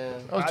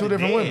 Man, that was two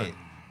different women.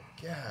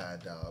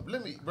 God, dog.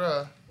 Let me,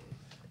 bruh.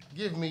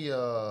 Give me,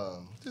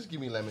 just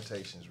give me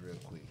Lamentations real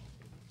quick.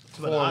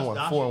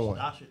 4-1.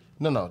 4-1.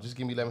 No, just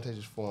give me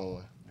Lamentations 4-1.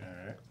 All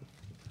right.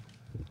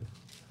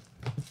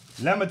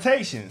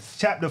 Lamentations,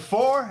 chapter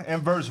 4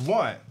 and verse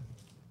 1.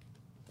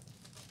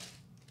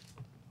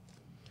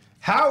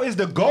 How is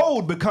the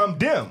gold become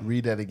dim?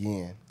 Read that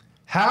again.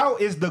 How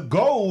is the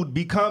gold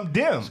become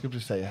dim?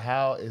 Scripture say,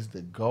 how is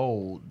the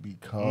gold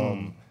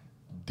become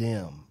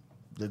dim?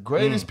 The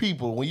greatest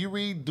people, when you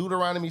read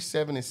Deuteronomy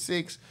 7 and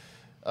 6,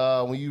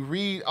 when you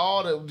read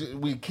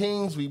we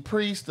kings, we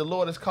priests, the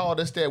Lord has called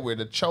us that we're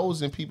the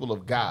chosen people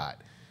of God.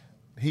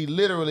 He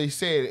literally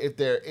said,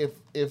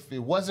 if it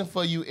wasn't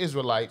for you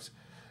Israelites,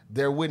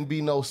 there wouldn't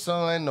be no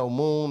sun, no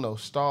moon, no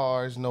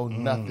stars, no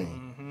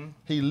nothing.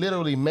 He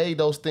literally made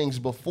those things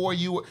before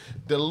you.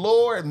 The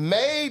Lord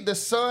made the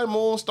sun,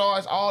 moon,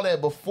 stars, all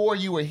that before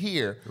you were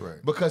here,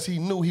 because he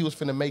knew he was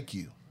finna make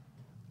you.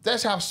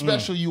 That's how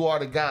special you are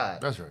to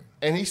God. That's right.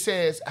 And he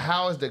says,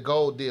 how is the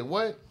gold did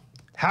what?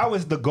 How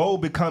is the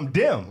gold become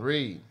dim?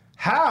 Read.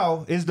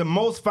 How is the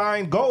most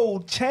fine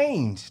gold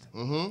changed?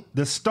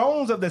 The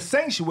stones of the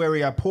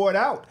sanctuary are poured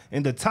out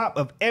in the top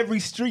of every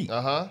street.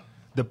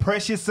 The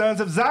precious sons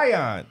of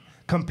Zion,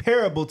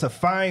 comparable to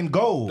fine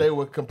gold. They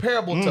were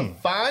comparable to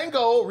fine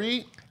gold.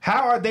 Read.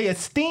 How are they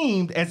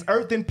esteemed as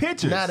earthen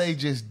pitchers? Now they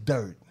just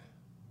dirt.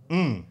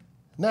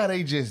 Now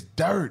they just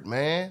dirt,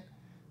 man.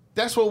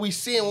 That's what we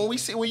see. And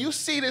when you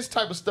see this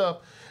type of stuff,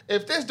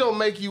 if this don't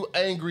make you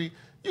angry,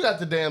 you got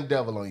the damn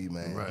devil on you,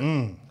 man.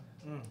 Right.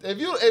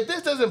 If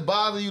this doesn't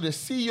bother you to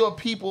see your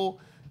people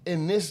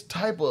in this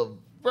type of,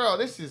 bro,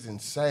 this is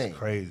insane. It's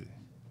crazy.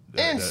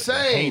 Insane.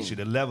 The hatred,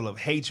 the level of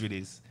hatred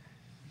is.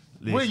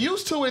 Listen, we're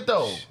used to it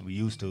though. We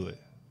used to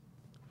it.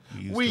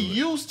 We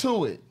used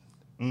to it.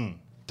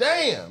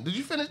 Damn. Did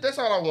you finish? That's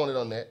all I wanted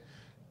on that.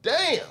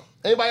 Damn.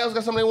 Anybody else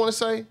got something they want to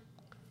say?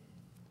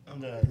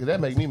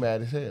 That make me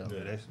mad as hell.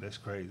 Yeah, that's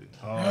crazy.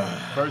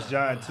 1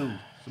 John 2.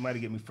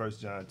 Somebody get me 1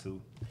 John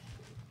 2.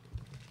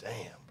 Damn,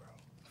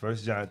 bro. 1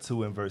 John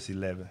 2 and verse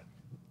 11.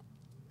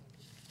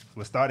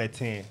 We'll start at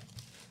 10.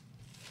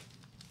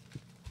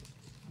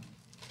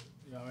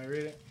 You want me to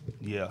read it?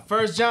 Yeah.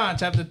 1 John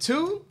chapter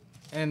 2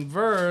 and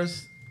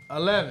verse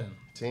 11.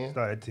 10.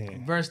 Start at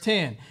 10. Verse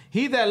 10.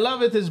 He that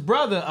loveth his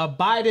brother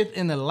abideth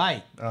in the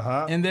light,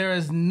 and there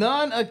is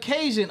none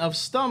occasion of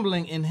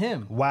stumbling in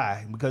him.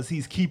 Why? Because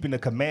he's keeping the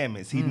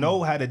commandments. He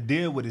know how to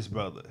deal with his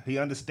brother. He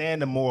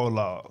understand the moral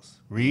laws.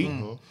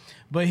 Read.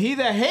 But he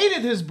that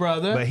hateth his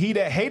brother.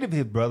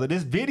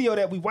 This video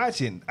that we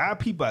watching, our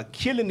people are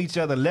killing each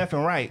other left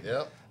and right.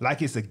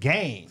 Like it's a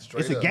game.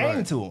 Straight it's a up, game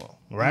right. to them.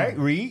 Right?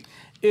 Read.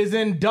 Is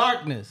in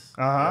darkness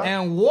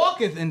and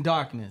walketh in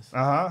darkness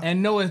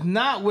and knoweth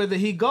not whither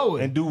he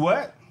goeth. And do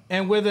what?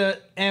 And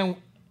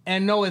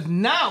knoweth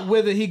not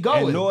whither he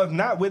goeth. And knoweth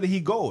not whither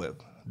he goeth.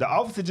 The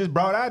officer just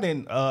brought out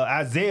in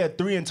Isaiah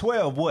 3 and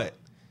 12 what?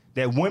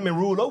 That women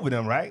rule over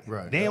them, right?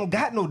 Right. They don't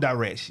got no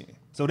direction.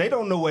 So they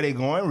don't know where they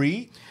going.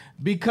 Read.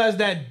 Because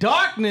that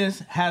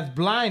darkness hath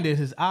blinded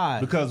his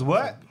eyes. Because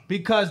what?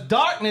 Because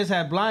darkness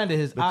hath blinded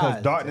his eyes.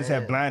 Because darkness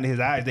hath blinded his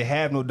eyes. They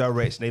have no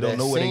direction. They don't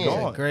know where they're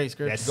going. Great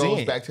scripture. That's Goes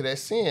sin. back to that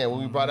sin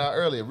when we brought out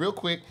earlier. Real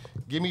quick,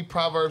 give me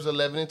Proverbs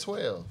 11 and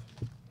 12.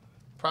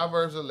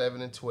 Proverbs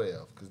 11 and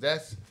 12. Because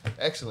that's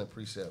excellent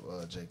precept,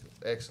 Jacob.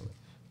 Excellent.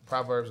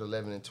 Proverbs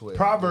 11 and 12.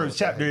 Proverbs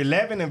chapter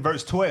 11 and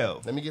verse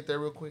 12. Let me get there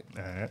real quick.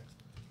 All right.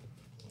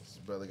 This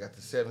brother got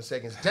the 7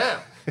 seconds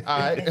down. All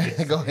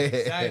right. Go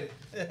ahead.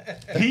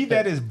 He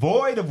that is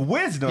void of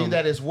wisdom. He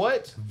that is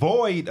what?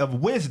 Void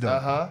of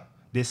wisdom.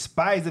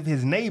 Despiseth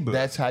his neighbor.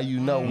 That's how you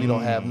know we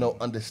don't have no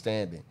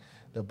understanding.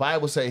 The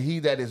Bible say he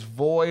that is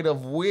void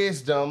of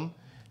wisdom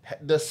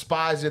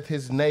despiseth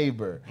his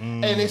neighbor.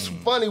 And it's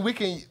funny,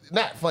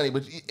 not funny,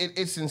 but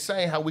it's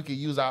insane how we can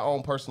use our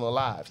own personal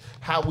lives,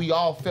 how we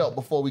all felt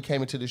before we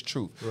came into this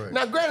truth. Right.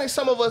 Now, granted,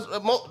 some of us,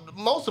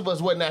 most of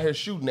us wasn't out here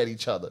shooting at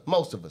each other,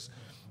 most of us.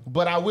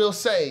 But I will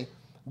say,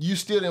 you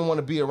still didn't want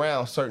to be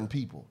around certain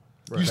people.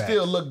 You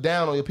still look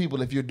down on your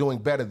people if you're doing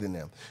better than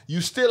them. You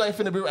still ain't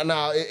finna be right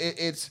now.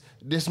 It's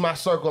this my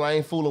circle. I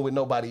ain't fooling with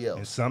nobody else.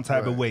 In some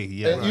type of way,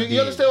 yeah. You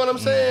understand what I'm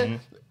saying?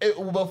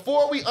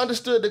 Before we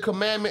understood the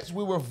commandments,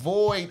 we were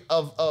void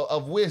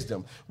of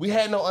wisdom. We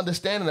had no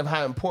understanding of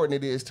how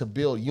important it is to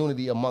build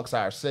unity amongst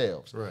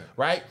ourselves.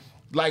 Right?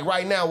 Like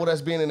right now, with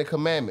us being in the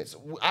commandments,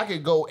 I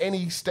could go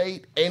any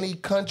state, any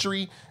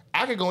country.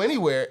 I could go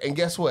anywhere, and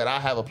guess what? I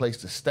have a place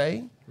to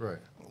stay. Right.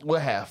 We'll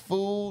have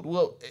food.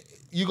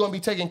 You're going to be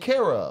taken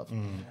care of.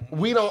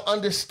 We don't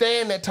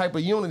understand that type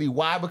of unity.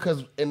 Why?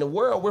 Because in the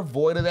world, we're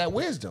void of that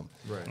wisdom.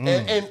 Right.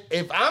 And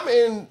if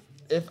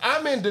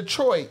I'm in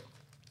Detroit,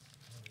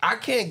 I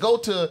can't go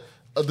to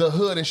the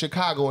hood in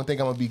Chicago and think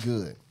I'm going to be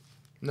good.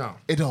 No.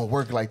 It don't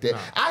work like that.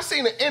 I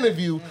seen an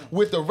interview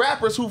with the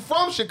rappers who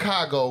from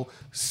Chicago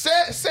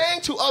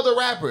saying to other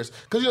rappers,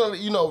 because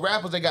you know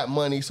rappers, they got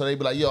money, so they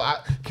be like, yo,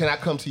 can I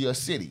come to your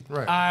city?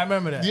 Right. I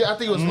remember that. Yeah, I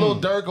think it was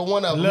Lil Durk or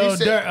one of them. Lil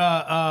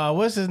Durk,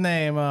 what's his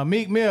name?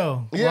 Meek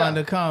Mill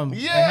wanted to come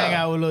and hang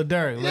out with Lil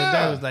Durk. Lil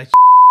Durk was like,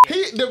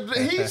 he's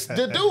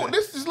the dude.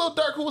 This is Lil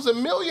Durk, who was a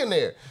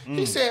millionaire.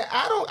 He said,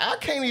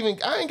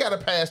 I ain't got a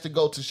pass to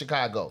go to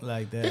Chicago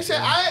like that. He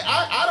said,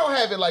 I don't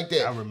have it like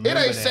that. It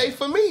ain't safe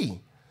for me.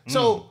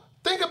 So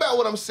think about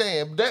what I'm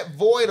saying. That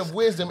void of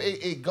wisdom,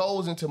 it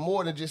goes into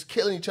more than just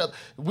killing each other.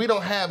 We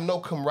don't have no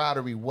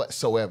camaraderie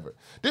whatsoever.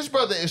 This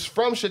brother is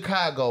from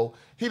Chicago.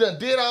 He done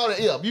did all that.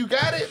 Yeah, you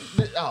got it?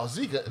 Oh,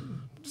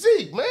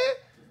 Zeke, man.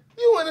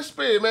 You in the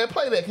spirit, man.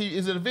 Play that.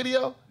 Is it a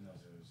video?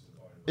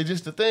 It's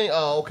just a thing?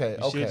 Oh, okay.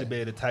 You should be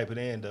able to type it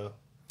in, though.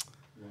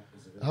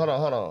 Hold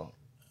on.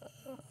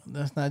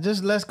 That's not.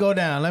 Just let's go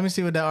down. Let me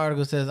see what that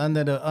article says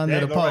under the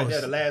post. Right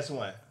there, the last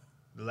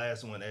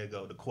one. There you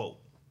go. The quote.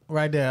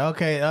 Right there.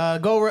 Okay.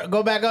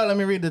 Go back up. Let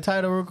me read the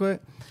title real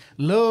quick.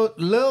 Lil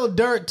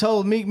Durk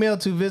told Meek Mill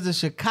to visit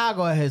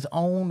Chicago at his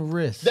own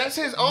risk. That's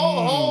his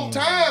own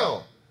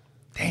hometown.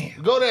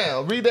 Damn. Go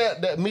down. Read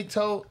that Meek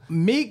told.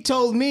 Meek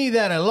told me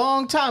that a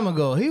long time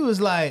ago. He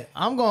was like,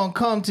 I'm gonna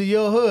come to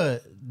your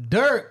hood.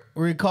 Durk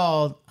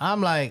recalled,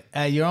 I'm like,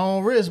 at your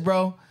own risk,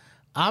 bro.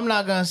 I'm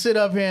not gonna sit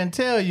up here and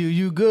tell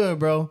you good,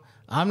 bro.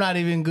 I'm not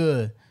even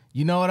good.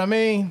 You know what I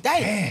mean?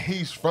 Damn.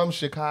 He's from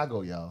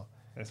Chicago, y'all.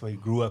 That's where he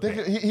grew up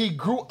at. He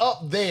grew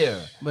up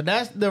there. But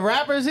that's the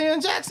rappers here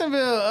in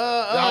Jacksonville.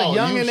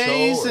 Young and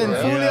Ace and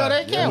Fulio,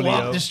 they can't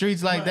walk the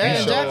streets like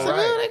that in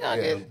Jacksonville. They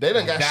gonna get. They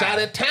done got shot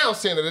at Town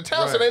Center. The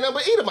Town Center ain't nothing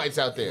but Edomites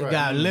out there.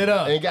 Got lit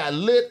up. And got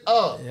lit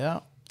up. Yeah.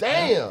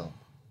 Damn.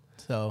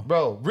 So,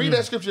 bro, read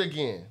that scripture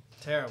again.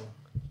 Terrible.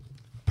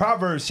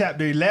 Proverbs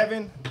chapter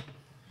 11.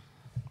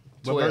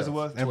 What verse it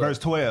was? And verse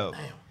 12.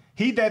 Damn.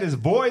 He that is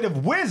void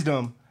of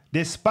wisdom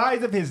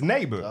despiseth his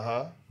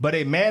neighbor, but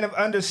a man of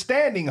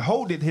understanding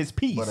holdeth his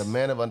peace. But a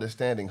man of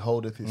understanding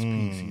holdeth his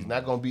peace. He's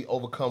not going to be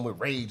overcome with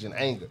rage and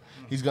anger.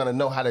 He's going to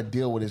know how to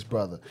deal with his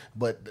brother.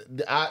 But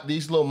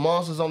these little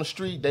monsters on the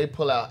street, they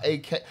pull out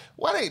AK.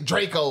 Why they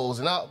Dracos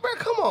and all? Bro,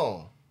 come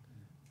on.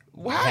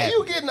 Why are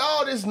you getting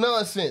all this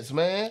nonsense,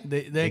 man?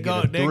 They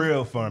go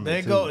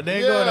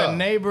to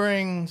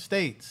neighboring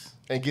states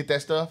and get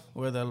that stuff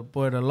where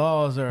the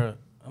laws are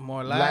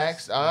more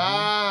lax. They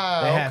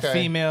have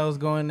females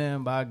go in there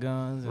and buy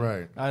guns,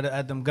 right?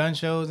 At them gun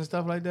shows and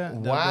stuff like that.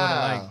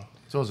 Wow.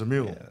 So it's a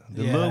mule.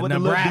 What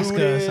Nebraska, the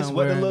little dude is,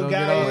 what the little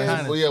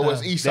guy is.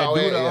 What's Esau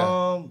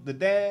at? The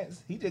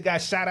dance. He just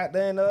got shot out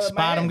there in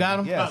Spot him, got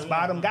him? Yeah,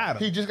 Spot him, got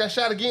him. He just got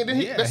shot again?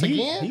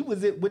 Again? He was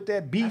with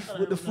that beef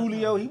with the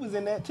Fulio. He was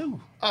in that too.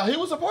 He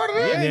was a part of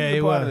that? Yeah, he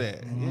was a part of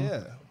that. Mm-hmm.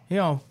 Yeah. He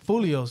on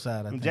Fulio's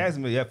side, I think.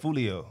 Jacksonville,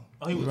 Fulio.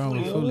 Oh, he was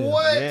Fulio.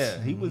 What?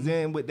 Yeah, he was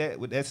in with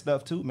that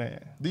stuff too,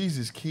 man. These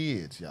is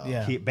kids, y'all.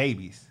 Yeah. Kid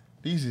babies.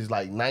 These is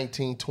like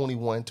 19,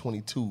 21,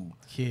 22.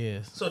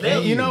 Kids. So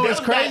you know what's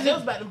crazy? They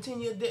was about them 10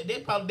 years.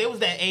 They was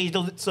that age.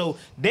 So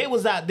they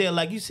was out there,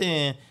 like you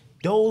saying,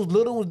 those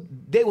little,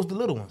 they was the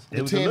little ones.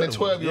 The 10 and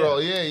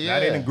 12-year-old, yeah. Now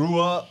they done grew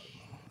up.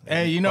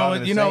 Hey, you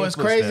know what's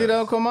crazy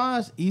though,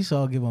 Kamaz?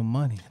 Esau give them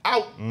money.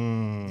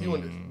 You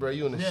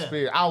in the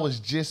spirit. I was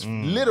just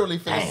literally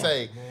finna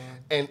say,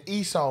 and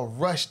Esau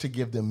rushed to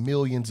give them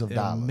millions of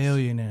dollars.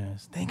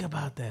 Millionaires. Think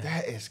about that.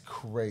 That is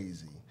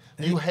crazy.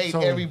 You hate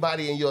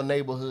everybody in your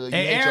neighborhood.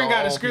 Hey, Aaron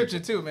got a scripture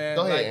too, man.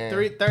 Go ahead,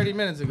 like 30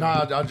 minutes ago.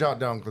 Nah, I jotted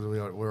down because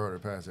we're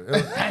already past it.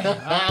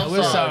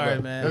 We're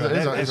sorry, man.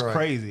 It's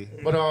crazy.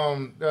 But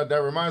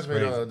that reminds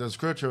me of the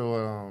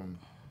scripture.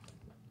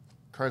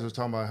 Christ was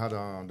talking about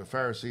how the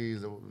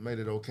Pharisees made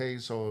it okay.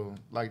 So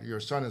like your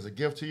son is a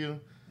gift to you.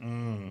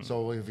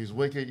 So if he's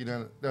wicked, you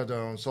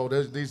don't. So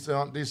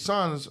these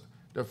sons,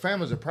 their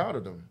families are proud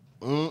of them.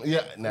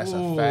 Yeah, that's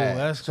a fact.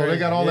 That's so they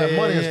got all that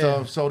money and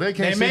stuff. So they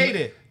can't. Made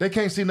it. They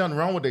can't see nothing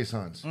wrong with their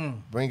sons.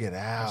 Bring it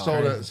out.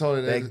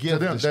 So that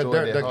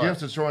gift's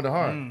destroying the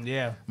heart.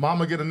 Yeah.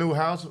 Mama get a new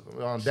house.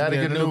 Daddy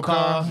get a new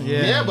car.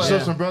 But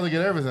sister and brother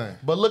get everything.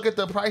 But look at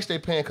the price they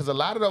paying, because a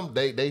lot of them,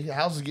 they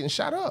houses getting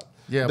shot up.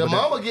 Yeah, the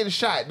mama getting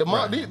shot. The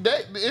mom,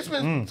 it's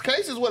been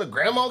cases where the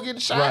grandma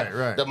getting shot.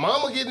 Right. The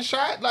mama getting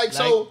shot.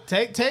 So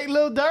take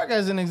Lil Durk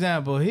as an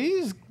example.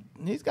 He's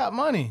got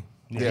money.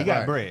 Yeah, he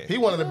got bread. He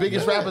one of the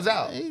biggest rappers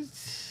out.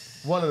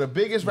 One of the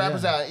biggest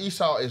rappers out.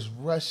 Esau is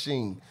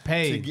rushing.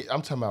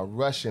 I'm talking about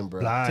rushing,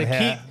 bro.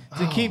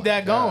 To keep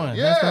that going.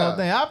 Yeah. That's the whole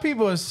thing. Our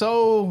people are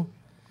so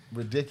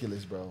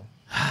ridiculous, bro.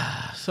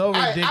 So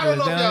ridiculous.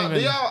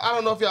 I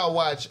don't know if y'all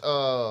watch.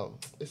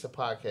 It's a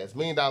podcast, $1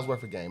 Million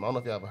Worth of Game. I don't know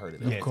if y'all ever heard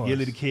of it. Yeah, of course.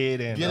 Gilly the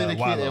Kid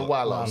and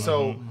Wallow.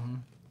 So,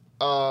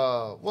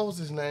 what was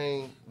his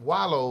name?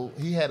 Wallow.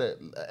 He had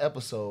an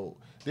episode.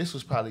 This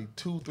was probably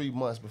 2-3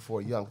 months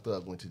before Young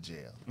Thug went to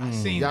jail. I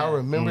seen y'all that.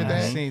 remember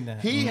that? I seen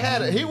that.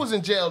 He was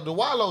in jail. The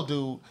Wallow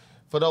dude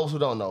For those who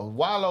don't know,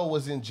 Wallow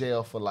was in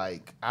jail for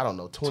like, I don't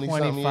know, 20-something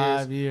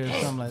 25 years,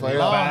 something like that.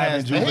 5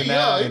 in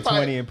juvenile he and probably-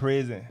 20 in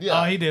prison. Yeah.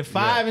 Oh, he did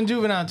 5 in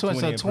juvenile, 20, 20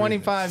 so in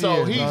 25 So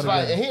years. he's like,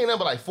 altogether. and he ain't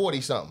number like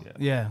 40-something.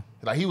 Yeah.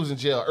 Like he was in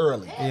jail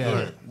early.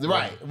 Yeah.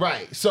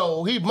 Right.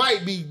 So he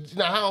might be,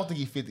 I don't think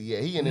he's 50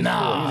 yet. He in his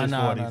 40s.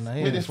 No.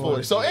 He in his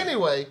 40s. So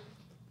anyway,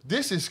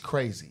 this is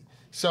crazy.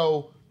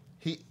 So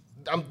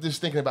I'm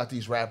just thinking about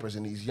these rappers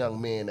and these young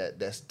men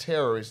that's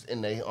terrorists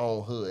in their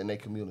own hood, in their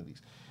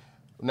communities.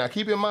 Now,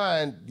 keep in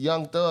mind,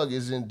 Young Thug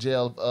is in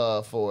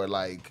jail for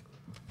like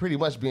pretty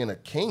much being a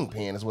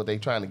kingpin is what they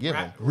trying to give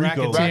him.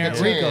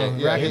 Racketeering.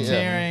 Yeah.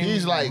 Racketeering.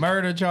 He's like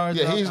murder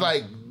charges. Yeah, he's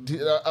like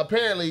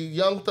apparently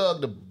Young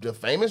Thug, the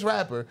famous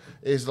rapper,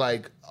 is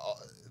like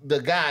the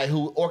guy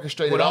who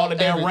orchestrated With all the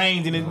damn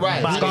reins in his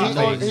right.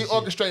 body. He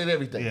orchestrated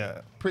everything.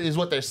 Yeah, is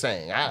what they're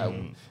saying.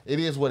 It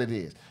is what it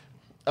is.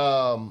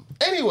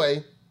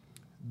 Anyway,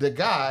 the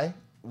guy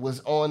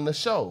was on the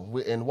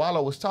show and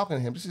Wallow was talking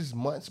to him. This is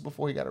months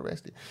before he got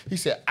arrested. He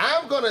said,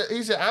 I'm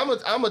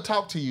gonna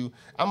talk to you.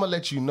 I'm gonna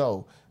let you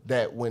know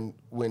that when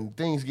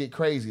things get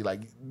crazy,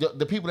 like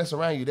the people that's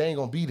around you, they ain't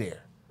gonna be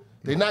there.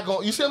 They're not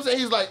gonna, you see what I'm saying?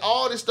 He's like,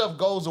 all this stuff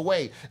goes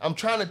away. I'm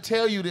trying to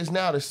tell you this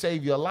now to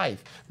save your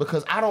life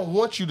because I don't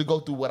want you to go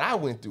through what I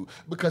went through.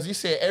 Because he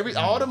said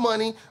all the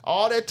money,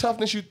 all that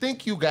toughness you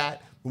think you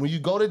got, when you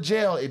go to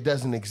jail, it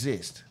doesn't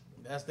exist.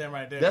 That's them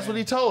right there. That's what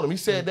he told him. He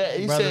said that.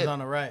 He Brothers said, on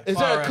the right. Is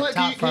Far there a right. clip?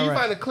 Top Can you far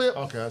find right. a clip?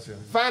 Okay, I see.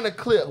 Find a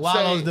clip.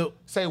 Wallow's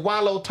Say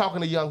Wallow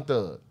talking to Young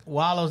Thug.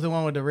 Wallow's the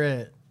one with the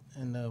red.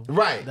 And the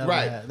Right.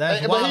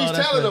 That's But Wallow, he's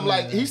that's telling what- them,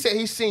 like, he said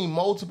he's seen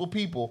multiple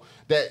people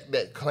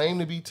that claim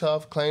to be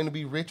tough, claim to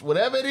be rich,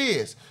 whatever it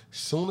is. As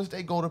soon as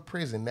they go to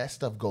prison, that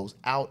stuff goes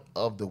out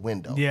of the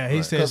window. Yeah,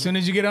 he said as soon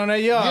as you get on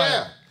that yard.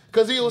 Yeah,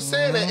 because he was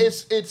saying that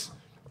it's,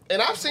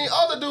 and I've seen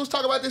other dudes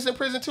talk about this in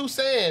prison too,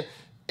 saying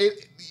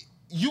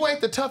you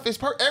ain't the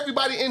toughest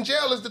everybody in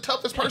jail is the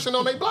toughest person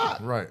on their block.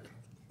 Right.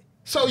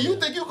 So you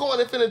think you going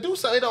and finna do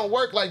something? It don't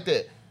work like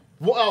that.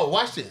 Oh,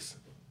 watch this.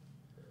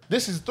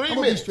 This is 3 I'm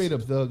gonna be minutes. straight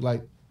up, Thug.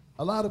 Like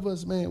a lot of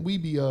us, man, we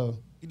be You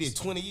did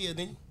 20 years,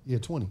 didn't you? Yeah,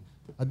 20.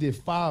 I did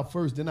 5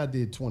 first, then I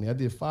did 20. I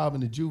did 5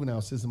 in the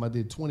juvenile system. I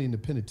did 20 in the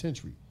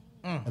penitentiary.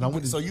 And I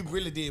went to, So you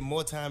really did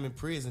more time in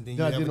prison than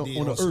you I ever did did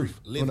on the street earth.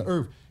 living. On the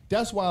earth.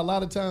 That's why a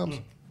lot of times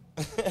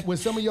when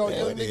some of y'all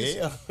young What the niggas,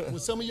 hell?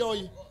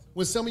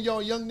 when some of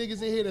y'all young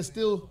niggas in here that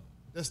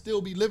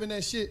still be living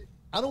that shit,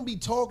 I don't be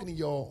talking to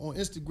y'all on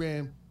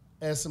Instagram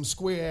as some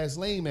square ass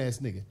lame ass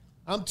nigga.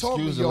 I'm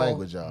talking Excuse to the y'all,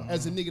 language, y'all.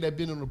 as a nigga that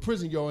been in the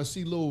prison, y'all, and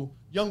see little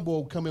young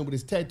boy come in with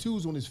his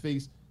tattoos on his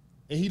face,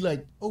 and he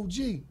like, oh,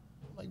 gee.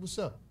 I'm like, what's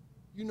up?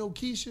 You know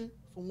Keisha?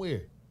 From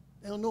where?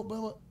 I don't know,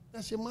 but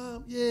that's your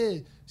mom? Yeah.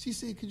 She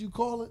said, could you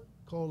call her?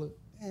 Call her.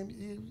 Damn,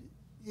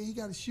 yeah, he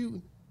got a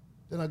shooting.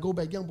 Then I go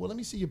back, young boy, let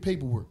me see your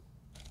paperwork.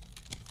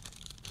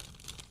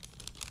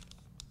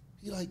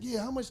 He like, yeah,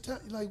 how much time?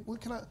 Like,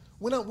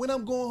 when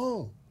I'm going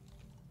home?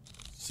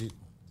 Shit.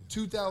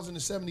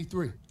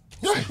 2073.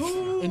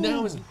 and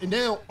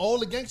now all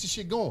the gangster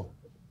shit gone.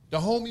 The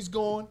homies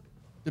gone.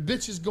 The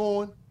bitch is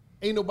gone.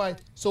 Ain't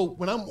nobody. So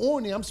when I'm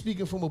on there, I'm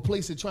speaking from a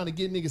place of trying to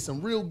get niggas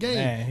some real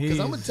game. Because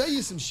I'm gonna tell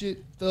you some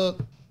shit,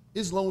 Thug.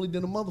 It's lonely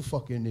than a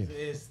motherfucker in there.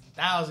 It's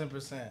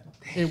 1000%.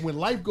 And when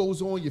life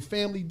goes on, your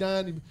family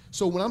dying.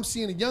 So when I'm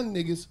seeing the young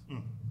niggas,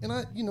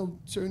 and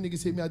certain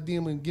niggas hit me, I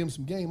DM and give them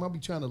some game. I'll be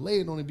trying to lay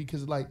it on it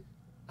because like,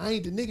 I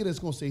ain't the nigga that's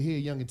gonna say, here,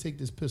 youngin, take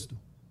this pistol,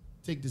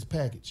 take this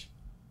package.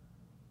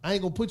 I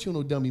ain't gonna put you on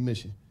no dummy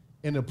mission.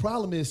 And the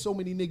problem is so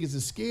many niggas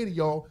is scared of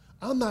y'all.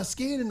 I'm not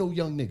scared of no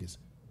young niggas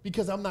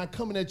because I'm not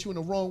coming at you in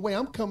the wrong way.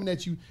 I'm coming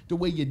at you the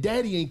way your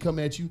daddy ain't come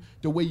at you,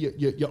 the way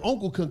your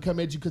uncle couldn't come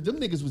at you because them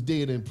niggas was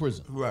dead in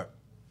prison. Right.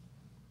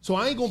 So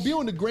I ain't gonna be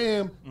on the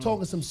gram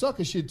talking some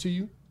sucker shit to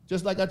you,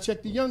 just like I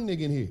checked the young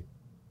nigga in here.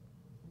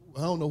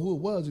 I don't know who it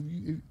was. If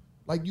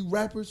like you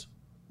rappers,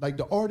 like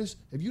the artists,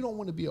 if you don't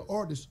want to be an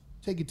artist,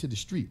 take it to the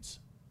streets.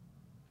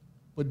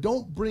 But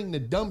don't bring the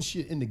dumb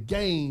shit in the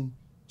game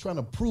trying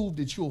to prove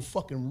that you're a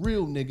fucking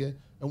real nigga.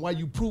 And while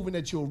you proving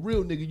that you're a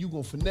real nigga, you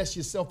gonna finesse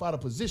yourself out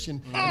of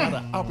position and out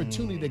of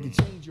opportunity that can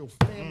change your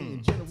family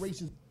and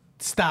generations.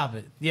 Stop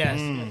it. Yes.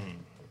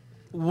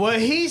 What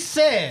he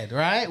said,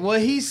 right?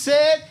 What he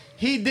said,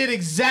 he did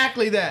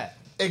exactly that.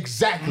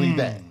 Exactly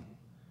that.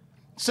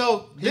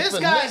 So He this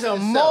guy's a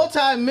finessed himself.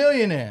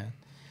 multi-millionaire.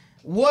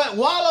 What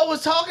Wallow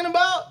was talking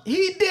about,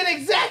 he did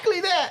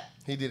exactly that.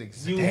 He did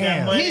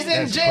exactly. He's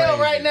in jail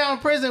right now in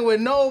prison with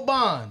no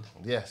bond.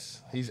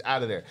 Yes, he's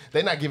out of there.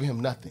 They're not giving him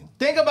nothing.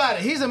 Think about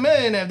it. He's a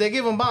millionaire. If they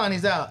give him bond,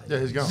 he's out. Yeah,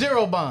 he's gone.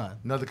 0 bond.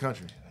 Another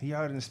country. He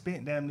already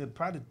spent damn near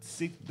probably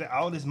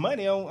all this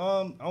money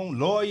on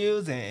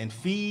lawyers and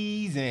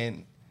fees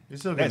and. He's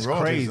still That's getting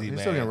royalties. crazy, He's man.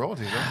 still getting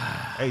royalties,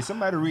 right? Hey,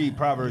 somebody read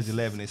Proverbs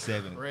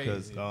 11:7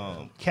 because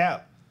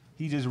Cap,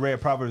 he just read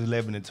Proverbs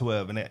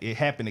 11:12 and it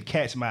happened to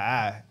catch my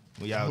eye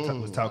when y'all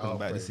was talking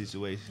about the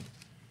situation.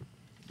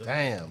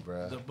 Damn,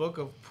 bro. The book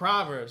of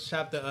Proverbs,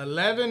 chapter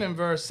 11 and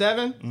verse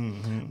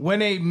 7.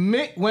 When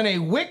a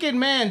wicked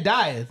man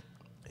dieth,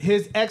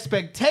 his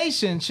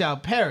expectation shall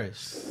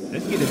perish.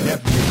 Let's get a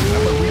definition.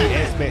 I'm gonna read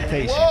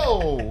expectation.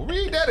 Whoa,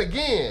 read that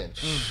again.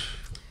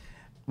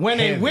 When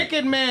a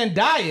wicked man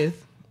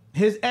dieth,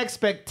 his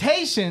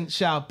expectation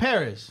shall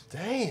perish.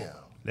 Damn.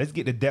 Let's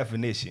get the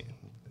definition.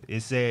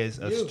 It says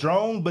a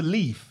strong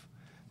belief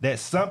that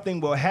something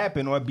will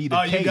happen or be the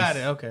case. Oh, you got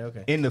it.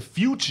 Okay. In the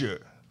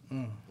future.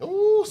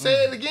 Ooh,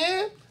 say it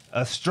again.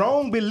 A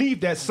strong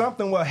belief that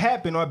something will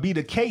happen or be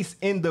the case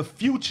in the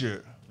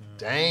future.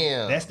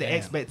 Damn. That's the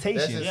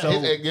expectation.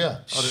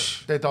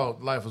 They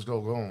thought life was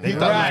gonna go on.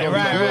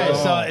 Right.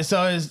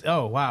 So it's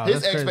wow. His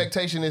that's crazy.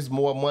 expectation is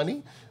more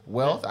money,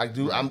 wealth.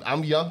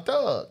 I'm young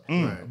thug,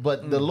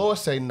 but the Lord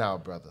say, "No,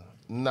 brother,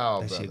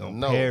 no, That brother, shit gonna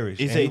no." perish.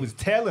 He was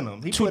telling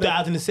them.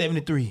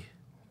 2073.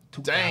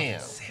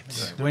 Damn.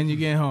 When you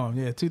get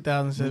home,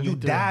 2007. When you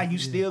die, you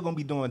still gonna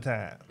be doing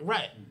time.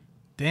 Right.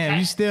 Damn,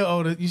 you still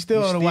owe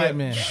the white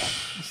man.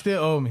 You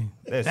still owe me.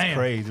 That's Damn.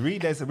 crazy.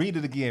 Read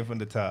it again from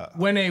the top.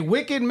 When a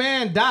wicked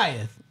man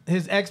dieth,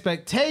 his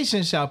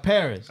expectation shall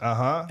perish.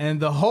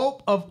 And the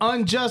hope of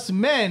unjust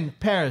men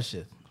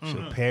perisheth.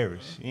 Shall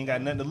perish. You ain't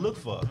got nothing to look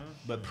for.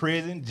 But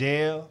prison,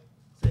 jail,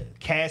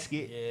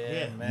 casket,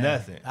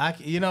 nothing.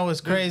 You know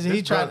what's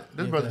crazy?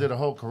 This brother did a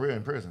whole career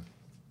in prison.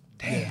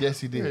 Damn. Yes,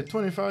 he did. Yeah,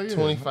 25 years.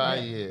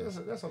 25 years.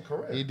 That's a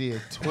career. He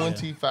did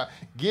 25.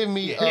 Give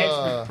me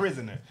expert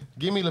prisoner.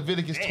 Give me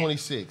Leviticus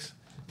 26.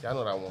 Y'all know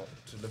what I want.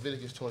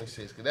 Leviticus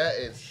 26. Cause that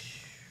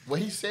is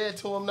what he said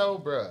to him, though,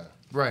 bruh.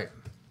 Right.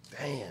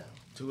 Damn.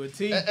 To a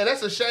T. And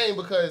that's a shame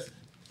because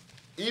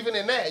even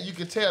in that, you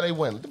can tell they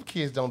went. Them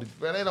kids don't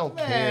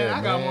care.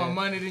 I got more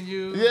money than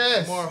you.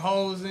 Yes. More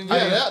hoes than you.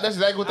 Yeah, that's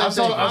exactly what they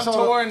say. I'm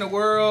touring the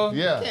world.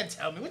 Yeah. You can't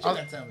tell me. What you got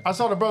to tell me? I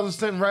saw the brother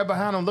sitting right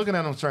behind him looking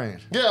at him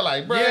strange. Yeah,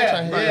 like, bro.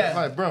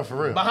 Like, bro, for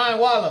real. Behind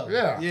Wallow.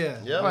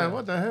 Yeah. Like,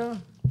 what the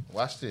hell?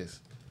 Watch this.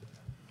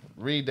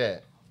 Read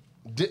that.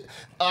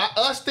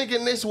 Us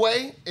thinking this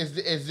way is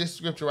this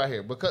scripture right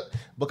here. Because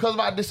of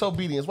our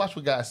disobedience, watch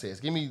what God says.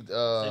 Give me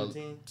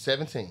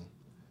 17.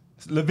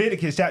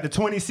 Leviticus chapter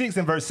 26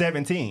 and verse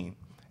 17.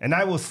 And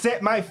I will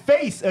set my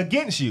face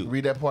against you.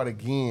 Read that part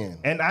again.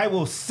 And I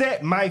will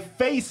set my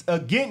face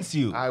against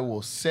you. I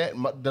will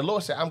the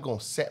Lord said, I'm going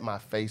to set my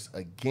face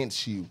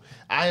against you.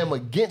 I am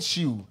against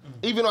you.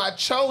 Even though I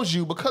chose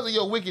you, because of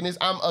your wickedness,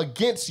 I'm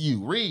against you.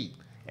 Read.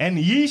 And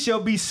ye shall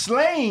be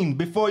slain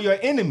before your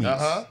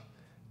enemies.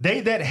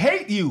 They that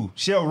hate you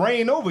shall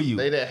reign over you.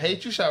 They that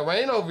hate you shall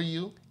reign over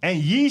you. And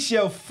ye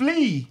shall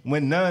flee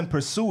when none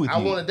pursueth you. I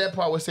wanted that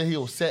part where it said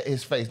he'll set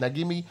his face. Now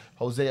give me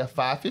Hosea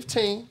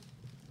 5:15.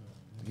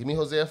 Give me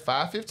Hosea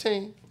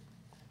 5:15.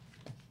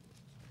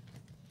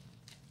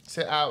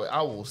 Said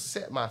I will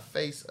set my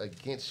face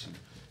against you.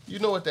 You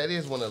know what that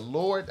is when the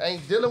Lord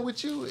ain't dealing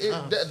with you?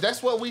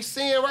 That's what we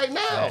seeing right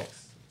now.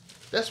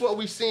 That's what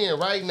we seeing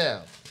right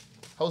now.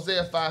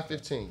 Hosea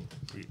 5:15.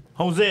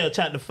 Hosea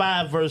chapter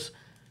 5 verse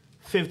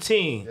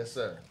 15. Yes,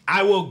 sir.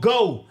 I will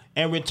go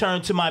and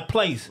return to my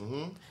place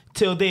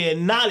till they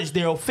acknowledge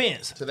their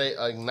offense. Till they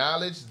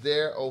acknowledge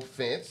their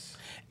offense.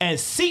 And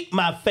seek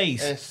my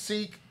face. And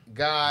seek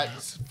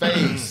God's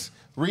face.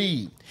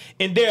 Read.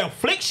 In their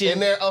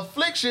affliction.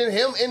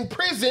 Him in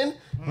prison.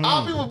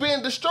 All people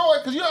being destroyed.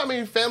 Because you know how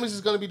many families is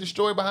going to be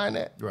destroyed behind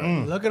that?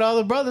 Right. Look at all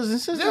the brothers and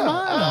sisters behind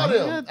all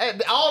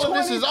them. All of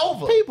this is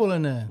over. People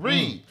in there.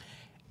 Read.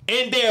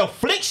 In their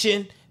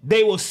affliction,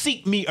 they will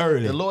seek me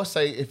early. The Lord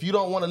say, if you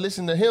don't want to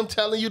listen to him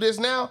telling you this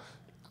now,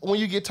 when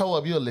you get told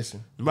up, you'll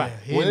listen. Right.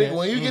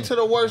 When you get to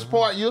the worst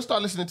part, you'll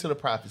start listening to the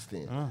prophets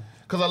then.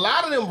 Because a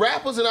lot of them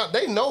rappers,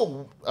 they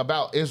know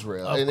about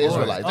Israel and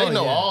Israelites. They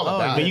know all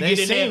about it. When you get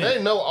in there,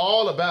 they know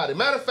all about it.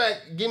 Matter of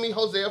fact, give me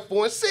Hosea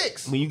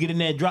 4:6. When you get in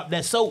there and drop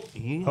that soap.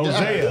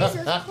 Hosea.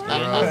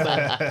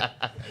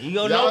 You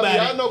gonna know about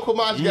y'all know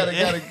Kumash got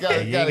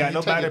You ain't got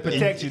nobody to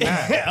protect you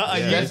now.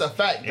 That's a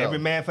fact, though. Every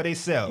man for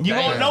themselves. You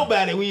won't know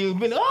about it when you've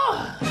been, Did he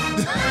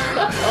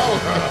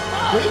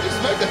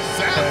just make a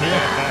sound?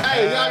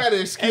 Hey, y'all got to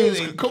excuse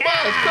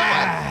Kumash.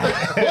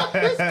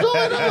 What's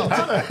going on?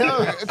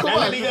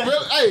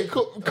 Kumash, hey,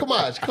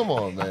 Kumash, come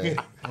on, man.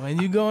 When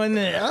you go in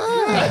there,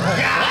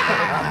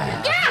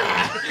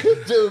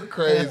 dude,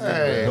 crazy,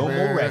 man. No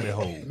more rabbit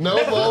hole. No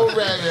more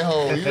rabbit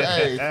hole.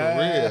 Hey, for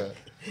real.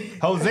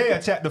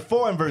 Hosea chapter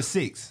 4 and verse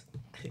 6.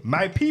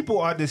 My people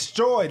are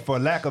destroyed for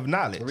lack of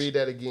knowledge. Read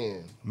that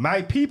again.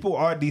 My people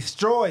are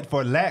destroyed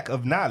for lack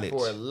of knowledge.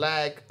 For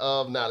lack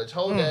of knowledge.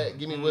 Hold that.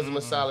 Give me Wisdom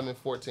of Solomon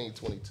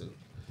 14:22.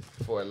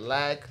 For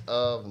lack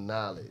of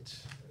knowledge.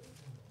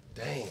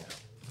 Damn.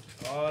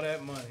 all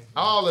that money.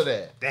 All of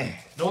that. Damn.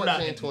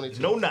 14:22.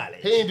 No knowledge.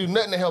 He ain't do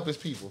nothing to help his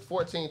people.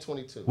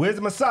 14:22.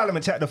 Wisdom of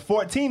Solomon chapter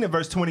 14 and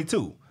verse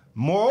 22.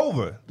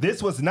 Moreover,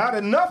 this was not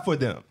enough for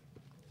them,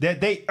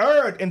 that they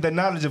erred in the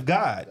knowledge of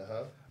God.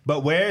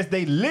 But whereas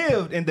they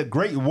lived in the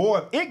great war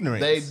of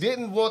ignorance. They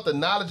didn't want the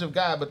knowledge of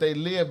God, but they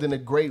lived in a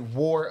great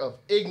war of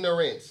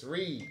ignorance.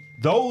 Read.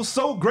 Those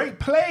so great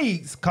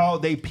plagues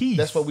called they peace.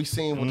 That's what we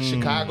seen with the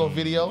Chicago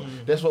video.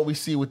 That's what we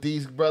see with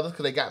these brothers,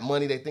 because they got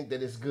money. They think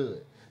that it's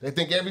good. They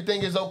think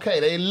everything is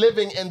okay. They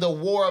living in the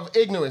war of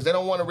ignorance. They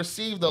don't want to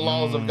receive the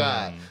laws of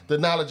God, the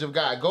knowledge of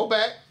God. Go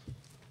back.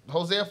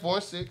 Hosea 4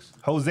 and 6.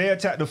 Hosea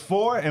chapter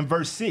 4 and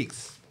verse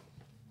 6.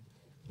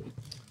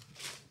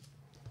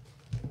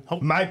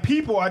 My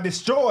people are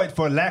destroyed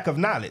for lack of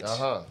knowledge.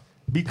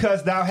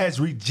 Because thou hast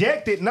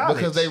rejected knowledge.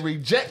 Because they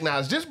reject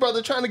knowledge. This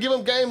brother trying to give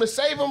him game to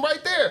save him right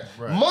there.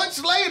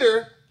 Months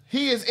later,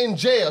 he is in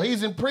jail.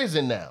 He's in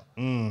prison now.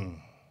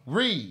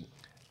 Read.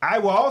 I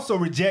will also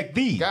reject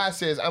thee. God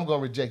says, I'm going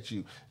to reject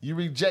you. You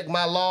reject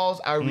my laws,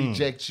 I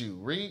reject you.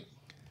 Read.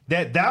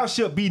 That thou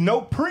shalt be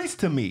no priest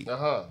to me.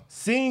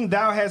 Seeing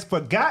thou hast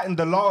forgotten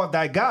the law of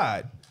thy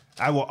God,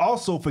 I will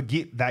also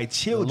forget thy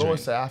children. The Lord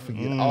said, I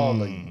forget all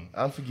of you.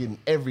 I'm forgetting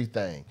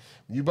everything.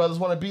 You brothers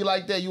want to be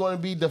like that? You want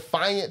to be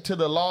defiant to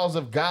the laws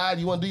of God?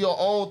 You want to do your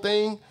own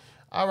thing?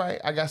 All right,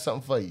 I got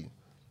something for you.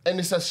 And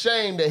it's a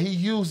shame that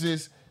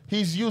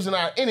he's using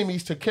our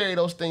enemies to carry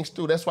those things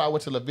through. That's why I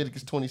went to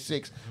Leviticus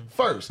 26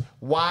 first.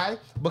 Why?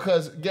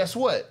 Because guess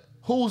what?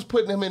 Who's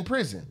putting him in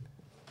prison?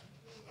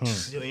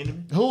 Your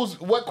enemy?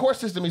 What court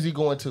system is he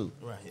going to?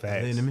 Right.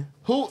 Enemy.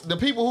 The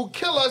people who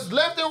kill us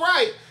left and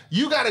right,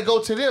 you got to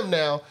go to them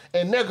now,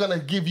 and they're going to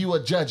give you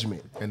a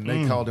judgment. And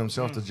they call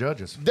themselves the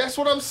judges. That's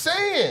what I'm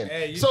saying.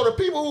 Hey, so the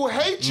people who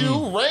hate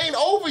you reign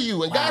over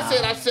you. And God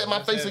said, I set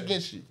my face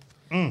against you.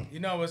 You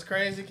know what's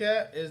crazy,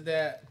 Cap, is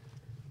that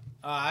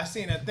I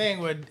seen a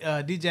thing where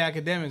DJ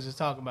Academics was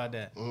talking about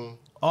that.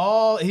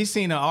 He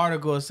seen an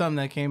article or something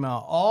that came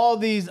out. All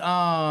these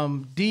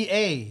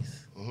DAs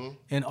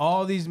in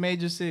all these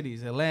major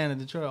cities, Atlanta,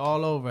 Detroit,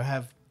 all over,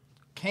 have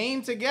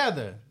came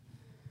together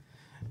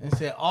and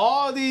said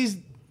all these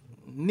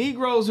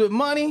Negroes with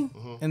money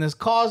and it's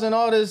causing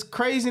all this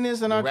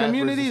craziness in our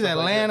communities,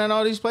 Atlanta and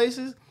all these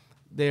places,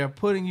 they are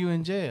putting you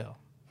in jail.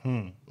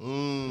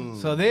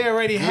 So they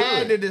already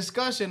had the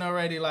discussion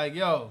already, like,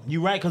 yo.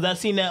 You right, because I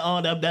seen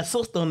that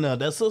sister on there.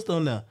 That sister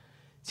on there.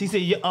 She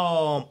said,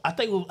 I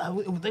think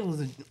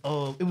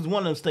it was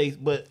one of them states,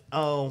 but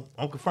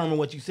I'm confirming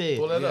what you said.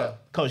 Pull that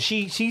up. Because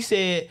she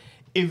said,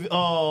 if you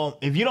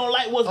don't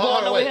like what's going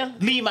on over here,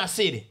 leave my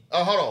city.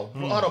 Hold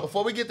on.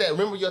 Before we get that,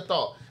 remember your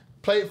thought.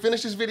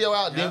 Finish this video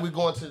out, then we're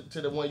going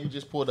to the one you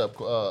just pulled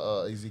up,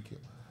 Ezekiel.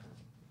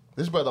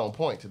 This brother on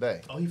point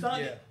today. Oh, he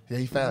found it? Yeah,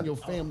 he found your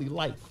family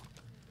life.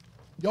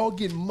 Y'all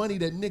getting money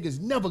that niggas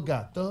never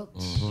got, thug.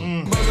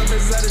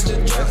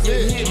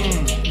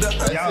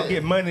 Y'all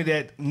get money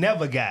that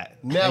never got.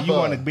 Never. And you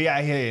want to be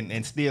out here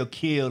and still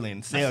kill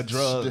and sell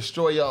drugs.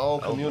 Destroy your own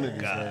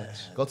communities, man.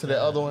 gosh. Go to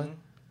that other one.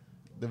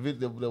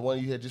 The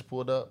one you had just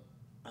pulled up.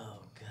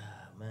 Oh,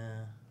 God,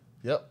 man.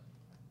 Yep.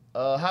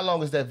 How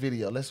long is that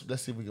video? Let's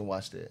see if we can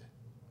watch that.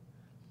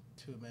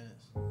 2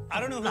 minutes. I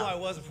don't know who I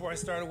was before I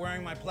started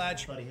wearing my plaid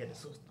shirt.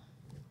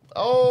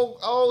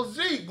 Oh,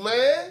 Zeke,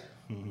 man.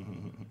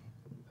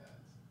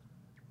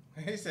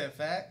 He said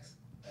facts.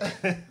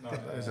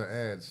 These are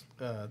ads.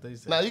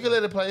 Now you can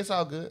let it play. It's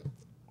all good.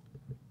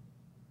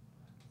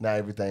 Now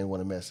everything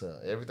want to mess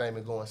up. Everything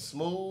been going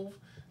smooth.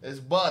 It's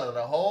butter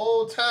the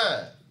whole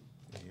time.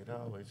 It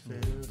always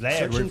feels.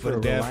 Vlad worked for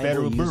the damn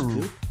Federal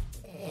Bureau.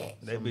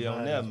 They be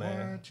on there,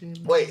 man.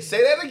 Wait,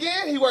 say that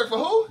again. He worked for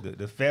who?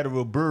 The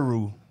Federal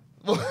Bureau.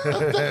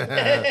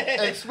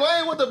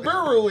 Explain what the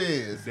Bureau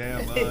is.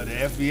 Damn, the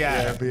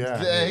FBI.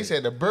 FBI. Yeah, he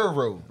said the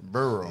Bureau.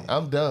 Burrow.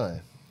 I'm done.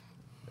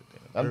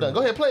 I'm done.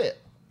 Go ahead, play it.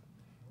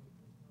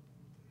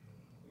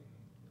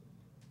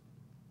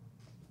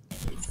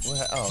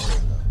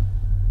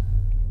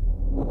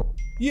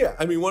 Yeah,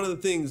 I mean, one of the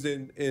things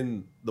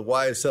in the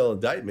YSL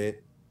indictment,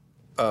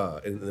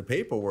 in the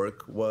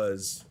paperwork,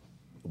 was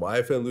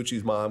YFN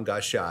Lucci's mom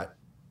got shot.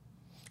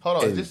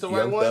 Hold on, is this the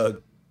right one?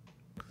 Thug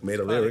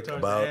made a lyric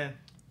about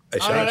I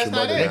shot your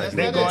mother.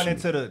 They're going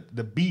into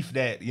the beef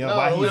that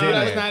why he's in there.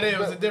 That's not it. It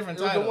was a different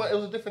title. It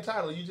was a different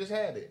title. You just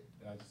had it.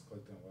 I just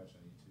clicked on watch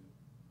on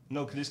YouTube.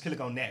 No, just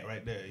click on that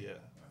right there. Yeah.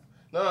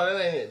 No,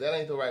 that ain't it. That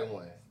ain't the right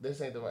one. This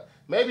ain't the right.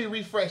 Maybe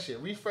refresh it.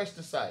 Refresh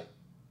the site.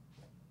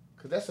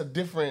 Cause that's a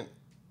different.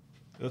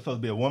 It was supposed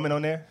to be a woman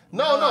on there.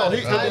 No.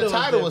 The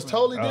title was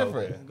totally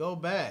different. Okay. Go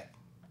back.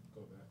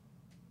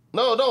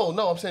 No.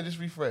 I'm saying just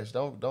refresh.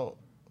 Don't. All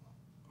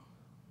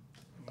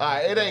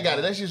right, it ain't got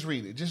it. Let's just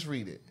read it. Just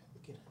read it.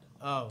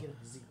 Oh.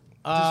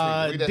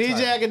 Read that DJ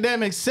title.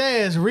 Academic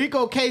says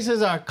RICO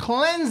cases are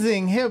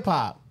cleansing hip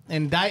hop.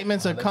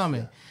 Indictments are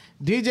coming.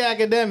 DJ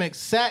Academic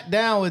sat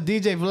down with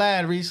DJ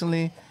Vlad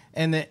recently,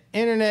 and the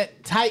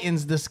internet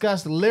titans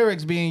discussed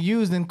lyrics being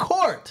used in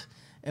court,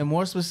 and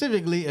more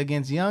specifically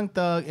against Young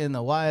Thug in the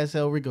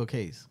YSL RICO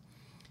case.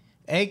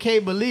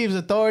 AK believes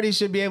authorities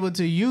should be able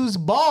to use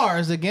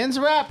bars against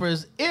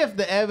rappers if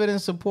the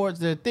evidence supports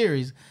their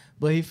theories,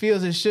 but he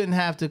feels it shouldn't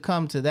have to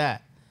come to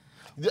that.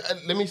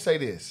 Let me say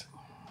this.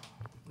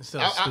 So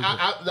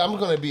I'm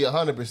going to be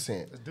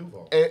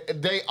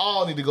 100%. They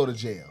all need to go to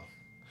jail.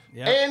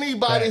 Yep.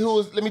 Anybody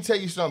let me tell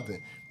you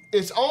something.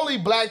 It's only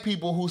black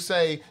people who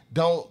say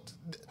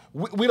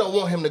we don't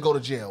want him to go to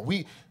jail.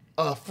 We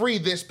free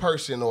this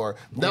person or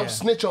don't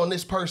snitch on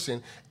this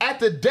person at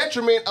the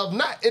detriment of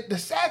the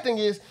sad thing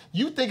is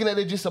you thinking that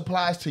it just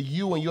applies to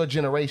you and your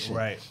generation.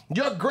 Right.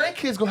 Your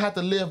grandkids gonna have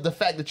to live the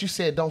fact that you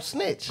said don't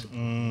snitch.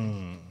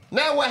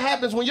 Now what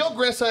happens when your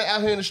grandson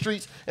out here in the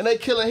streets and they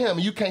killing him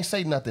and you can't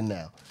say nothing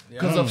now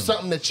because of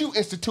something that you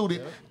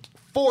instituted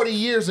 40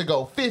 years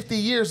ago, 50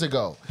 years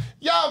ago.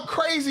 Y'all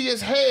crazy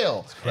as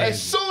hell.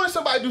 As soon as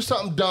somebody do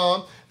something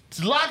dumb,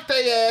 lock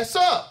their ass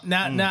up.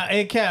 Now,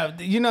 hey Cap,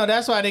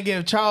 that's why they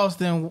give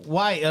Charleston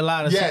White a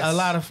lot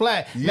of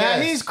flack. Yes.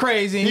 Now he's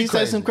crazy and he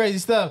says some crazy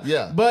stuff.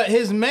 Yeah. But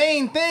his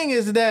main thing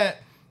is that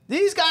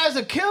these guys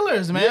are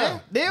killers, man. Yeah.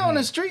 They're on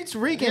the streets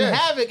wreaking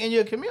havoc in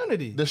your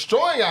community,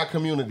 destroying our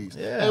communities.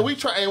 Yeah. And we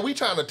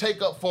trying to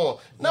take up for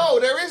them. No,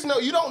 there is no.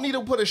 You don't need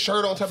to put a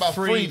shirt on talking about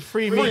free young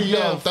thug. Free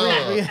young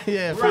thug.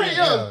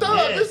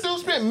 Yes. This dude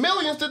spent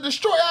millions to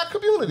destroy our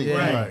community.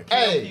 Yeah. Right.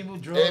 Hey,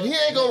 if he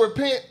ain't gonna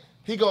repent,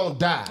 he gonna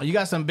die. You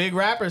got some big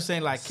rappers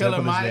saying like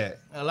Killer Mike.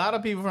 A lot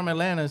of people from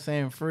Atlanta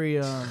saying free.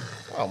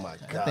 Oh my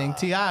God! I think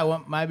T.I.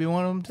 might be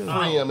one of them too.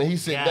 Free him, and he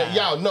said that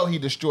y'all know he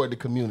destroyed the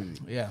community.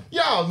 Yeah,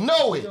 y'all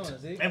know it.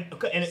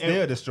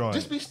 Still destroying.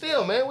 Just be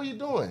still, man. What you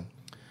doing?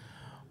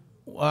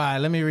 All right,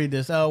 let me read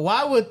this.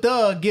 Why would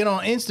Thug get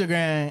on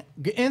Instagram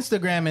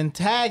and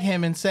tag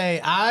him and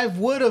say, "I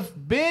would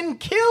have been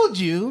killed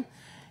you"?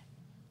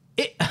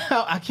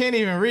 I can't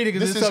even read it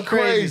because it's so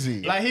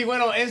crazy. Like he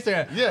went on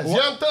Instagram. Yes,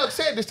 Young Thug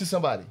said this to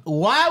somebody.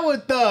 Why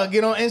would Thug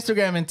get on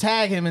Instagram and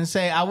tag him and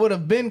say, "I would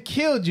have been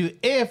killed you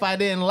if I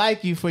didn't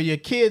like you for your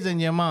kids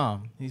and your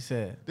mom"? He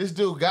said. This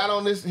dude got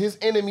on his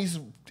enemy's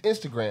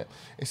Instagram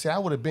and said, "I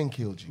would have been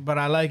killed you, but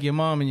I like your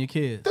mom and your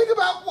kids." Think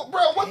about,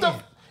 bro,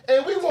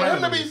 and we want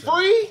him to be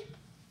free.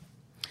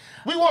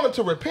 We want him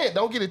to repent.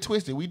 Don't get it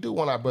twisted. We do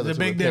want our brother to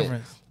repent. There's a big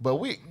difference. But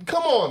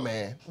come on,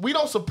 man. We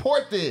don't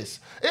support this.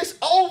 It's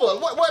over.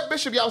 What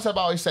Bishop Yosef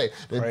always say?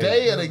 The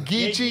day of the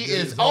Geechee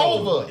is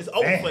over. It's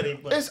over for them.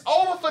 It's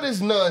over for this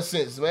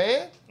nonsense,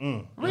 man.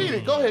 Read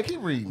it. Go ahead.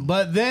 Keep reading.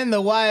 But then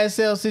the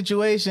YSL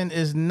situation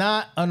is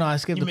not... Oh, no, I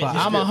skipped the part.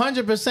 I'm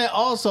 100%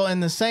 also in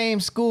the same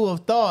school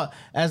of thought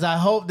as I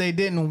hope they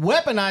didn't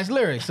weaponize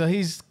lyrics. So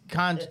he's...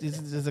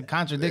 It's a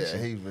contradiction.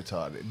 Yeah, he's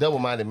retarded.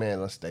 Double-minded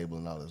man, unstable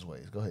in all his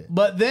ways. Go ahead.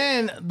 But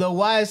then the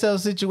YSL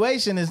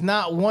situation is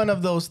not one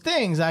of those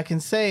things. I can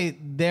say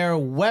they're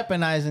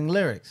weaponizing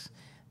lyrics.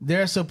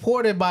 They're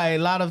supported by a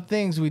lot of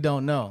things we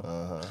don't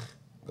know.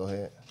 Go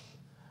ahead.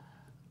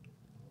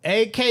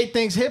 AK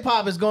thinks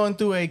hip-hop is going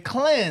through a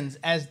cleanse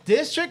as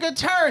district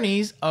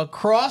attorneys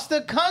across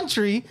the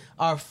country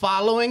are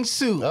following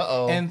suit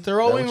and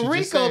throwing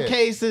RICO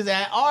cases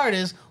at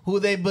artists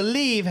who they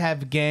believe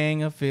have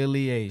gang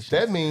affiliations.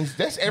 That means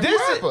that's every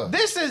rapper.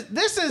 This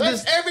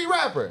is every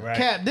rapper. Right.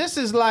 Cap, this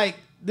is like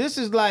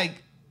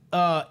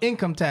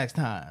income tax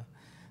time.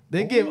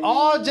 They give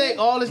all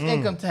this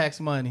income tax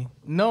money,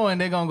 knowing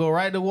they're gonna go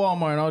right to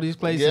Walmart and all these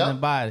places and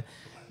buy it.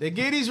 They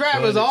give these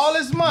rappers all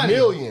this money,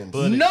 millions,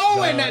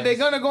 knowing that they're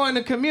gonna go in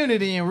the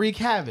community and wreak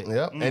havoc.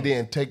 Yep, and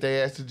then take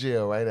their ass to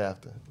jail right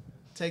after.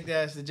 Take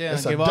their ass to jail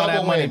and give all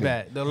that money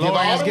back. The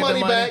lawyers get the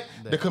money back.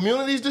 The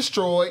community's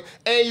destroyed,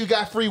 and you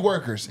got free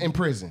workers in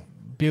prison.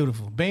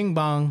 Beautiful. Bing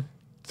bong.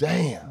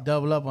 Damn.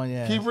 Double up on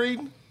your ass. Keep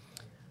reading.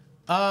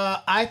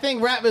 I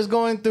think rap is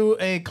going through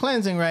a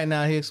cleansing right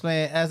now, he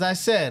explained. As I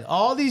said,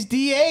 all these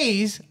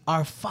DAs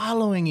are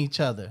following each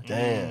other.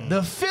 Damn.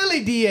 The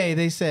Philly DA,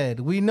 they said,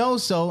 we know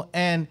so,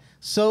 and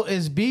so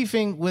is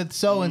beefing with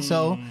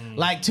so-and-so,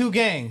 like two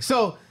gangs.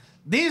 So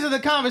these are the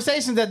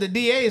conversations that the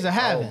DAs are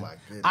having. Oh, my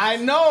goodness. I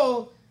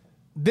know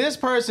this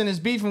person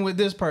is beefing with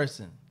this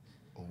person.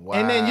 Wow.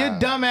 And then your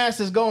dumb ass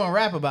is going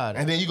rap about it.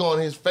 And then you go on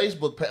his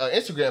Facebook,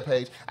 Instagram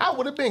page. I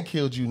would have been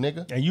killed you,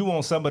 nigga. And you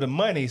want some of the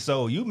money,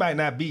 so you might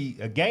not be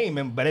a gang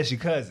member, but that's your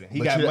cousin. He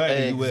got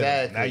money.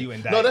 Exactly. Now you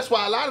indicted. No, that's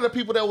why a lot of the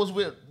people that was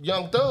with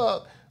Young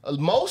Thug,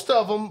 most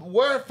of them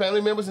were family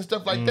members and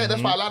stuff like that.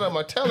 That's why a lot of them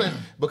are telling,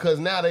 because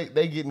now they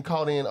getting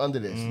caught in under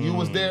this. You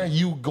was there,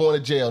 you going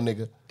to jail,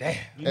 nigga. Damn.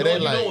 You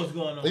know what's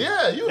going on.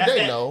 Yeah,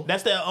 they know.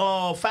 That's that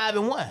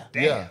 5-1.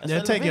 Damn. Yeah.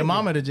 They'll take your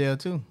mama to jail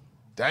too.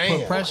 Damn.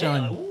 Put pressure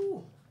on you.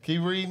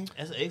 Keep reading.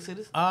 That's an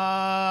Exodus.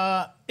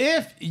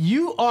 If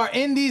you are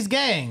in these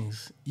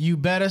gangs, you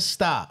better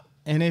stop.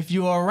 And if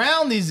you are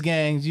around these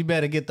gangs, you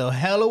better get the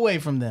hell away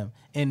from them.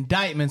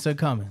 Indictments are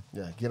coming.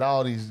 Yeah, get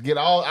all of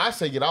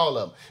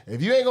them.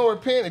 If you ain't gonna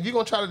repent, if you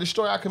gonna try to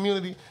destroy our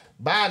community,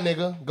 bye,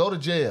 nigga. Go to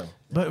jail.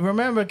 But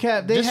remember,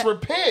 Cap, just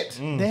repent.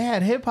 They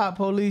had hip hop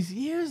police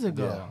years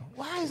ago. Yeah.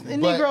 Why is the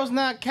Negroes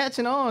not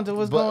catching on to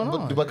what's going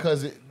on?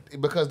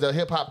 Because the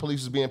hip hop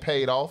police is being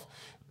paid off.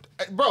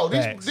 Bro,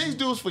 these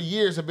dudes for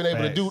years have been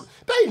able to do.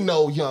 They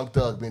know Young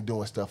Thug been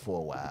doing stuff for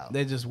a while.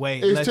 They just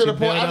wait. It's to the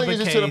point. I think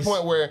it's just to the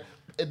point where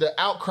the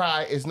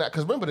outcry is not,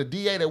 because remember the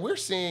DA that we're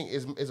seeing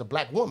is a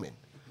black woman.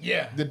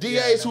 Yeah. The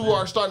DAs who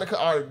are starting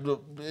to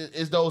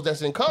is those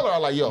that's in color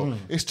are like, yo,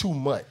 it's too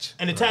much.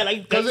 And the time,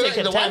 like, because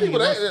the white people,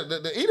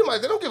 the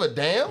Edomites, they don't give a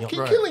damn.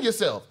 Keep killing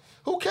yourself.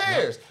 Who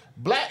cares?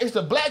 It's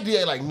the black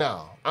DA like,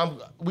 nah,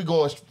 we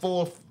going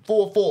full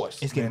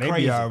force. It's getting crazy.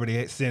 They be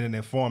already sending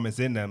informants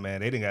in there,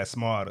 man. They done got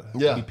smarter.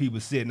 Yeah. Be people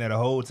sitting there the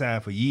whole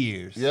time for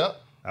years. Yep.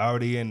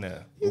 Already in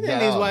there. You think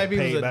these white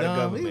people are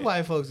dumb? These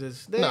white folks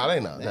is... They not.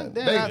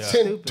 They're not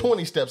 10,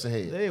 20 steps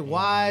ahead. They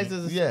wise.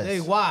 They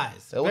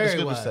wise. That's what the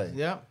scriptures say.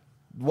 Yep.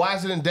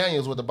 Wiser than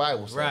Daniel's what the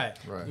Bible says. Right.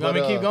 Right. You want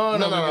me to keep going?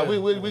 No. We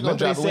gonna Remember drop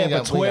they it. We ain't said for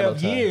got 12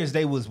 no time. years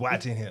they was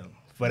watching him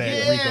for that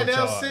Yeah, RICO they'll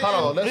charge. sit- Hold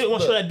on. Let's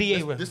Let's show that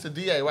DA. This the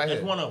DA right That's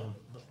here. one of them.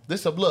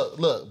 This a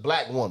look,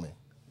 black woman.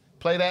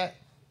 Play that.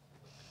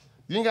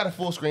 You ain't got a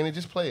full screen it,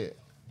 just play it.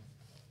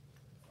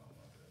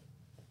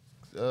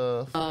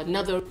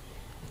 Another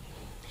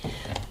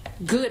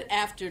good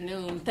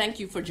afternoon. Thank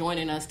you for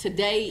joining us.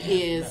 Today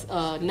is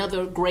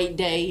another great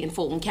day in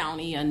Fulton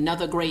County,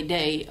 another great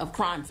day of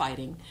crime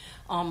fighting.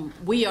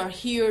 We are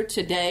here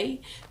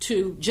today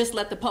to just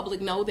let the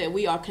public know that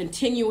we are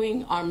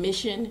continuing our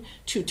mission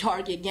to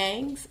target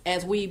gangs,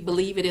 as we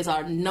believe it is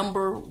our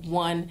number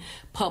one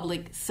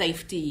public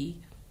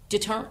safety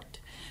deterrent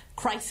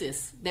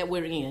crisis that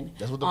we're in.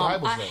 That's what the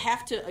Bible I says.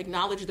 have to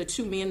acknowledge the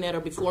two men that are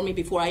before me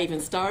before I even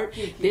start.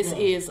 This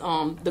is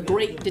the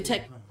great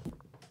detective.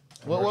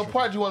 What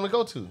part do you want me to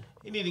go to?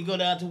 You need to go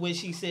down to where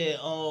she said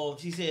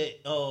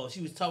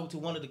she was talking to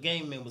one of the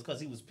gang members because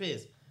he was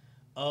pissed.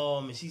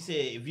 And she said,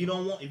 if you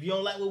don't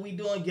like what we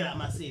doing, get out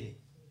my city.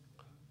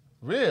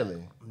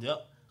 Really?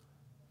 Yep.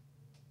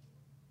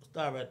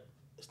 Start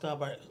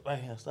right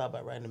here. Start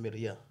right in the middle.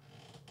 Yeah.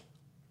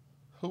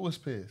 Who was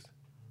pissed?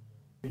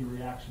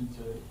 Reaction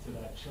to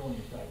that chilling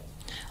effect.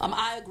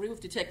 I agree with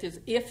detectives.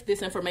 If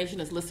this information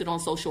is listed on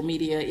social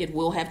media, it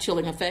will have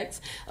chilling effects.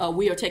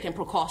 We are taking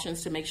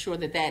precautions to make sure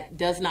that that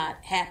does not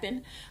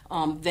happen,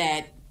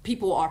 that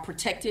people are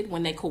protected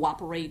when they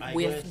cooperate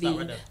with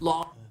the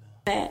law.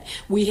 That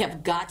we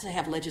have got to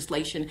have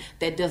legislation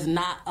that does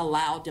not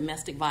allow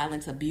domestic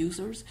violence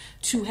abusers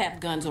to have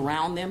guns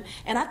around them.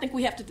 And I think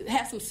we have to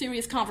have some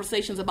serious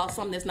conversations about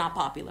something that's not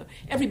popular.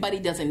 Everybody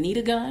doesn't need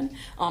a gun.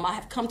 I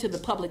have come to the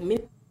public.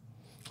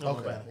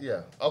 Okay.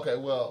 Yeah. Okay.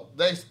 Well,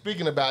 they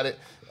speaking about it.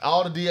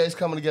 All the DAs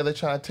coming together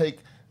trying to take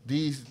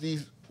these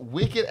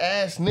wicked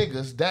ass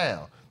niggas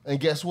down. And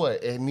guess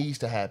what? It needs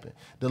to happen.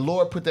 The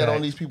Lord put that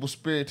on these people's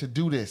spirit to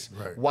do this.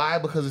 Right. Why?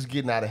 Because it's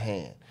getting out of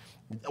hand.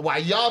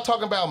 While y'all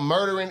talking about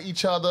murdering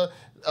each other,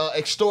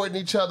 extorting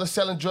each other,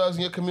 selling drugs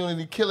in your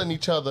community, killing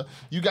each other,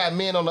 you got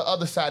men on the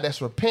other side that's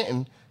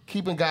repenting,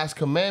 keeping God's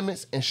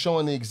commandments, and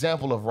showing the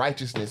example of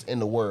righteousness in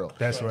the world.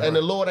 That's right. And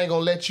the Lord ain't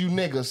gonna let you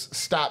niggas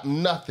stop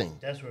nothing.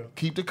 That's right.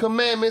 Keep the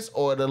commandments,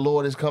 or the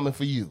Lord is coming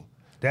for you.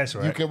 That's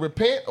right. You can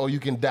repent or you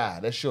can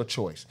die. That's your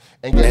choice.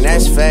 And guess And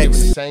that's what? facts.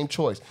 Given the same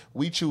choice.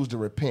 We choose to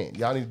repent.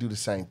 Y'all need to do the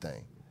same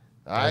thing.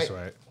 All right? That's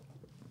right.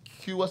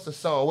 Q, what's the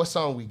song? What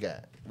song we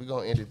got? We're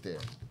gonna end it there.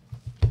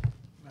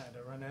 I had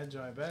to run that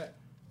joint back.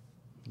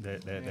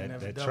 That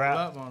double trap.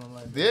 up on them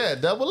like that. Yeah,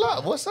 double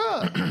up. What's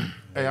up?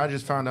 Hey, I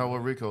just found out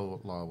what RICO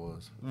law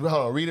was. Hold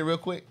on, read it real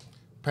quick.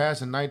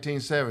 Passed in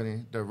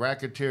 1970, the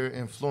Racketeer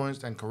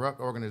Influenced and Corrupt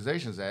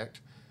Organizations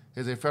Act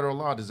is a federal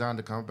law designed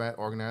to combat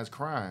organized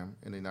crime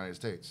in the United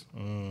States.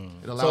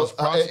 It allows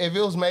So if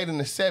it was made in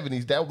the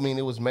 70s, that would mean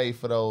it was made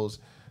for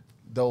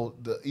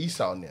the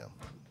Esau and them.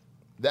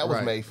 That was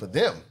Right. made for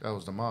them. That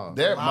was the mob.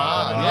 Their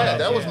mob. Yeah,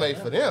 that was made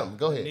for them.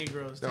 Go ahead.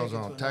 Negroes That was take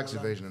it on to tax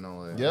another evasion and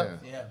all that.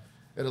 Yep. Yeah.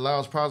 It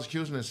allows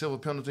prosecution and civil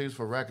penalties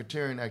for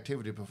racketeering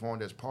activity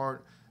performed as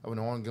part of an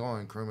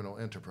ongoing criminal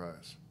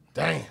enterprise.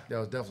 Damn. That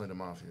was definitely the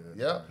mafia.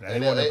 Yep. They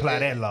want to apply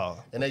that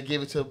law. And they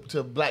give it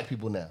to black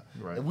people now.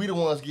 Right. And we the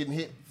ones getting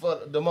hit for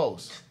the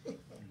most.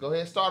 Go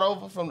ahead, start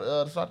over from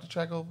start the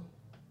track over.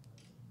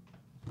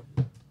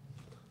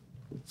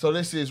 So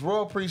this is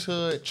Royal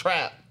Priesthood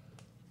Trap.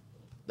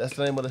 That's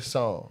the name of the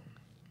song.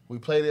 We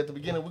played it at the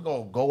beginning. We're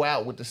gonna go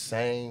out with the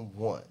same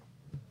one.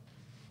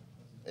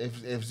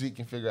 If Zeke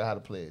can figure out how to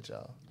play it,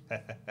 y'all. I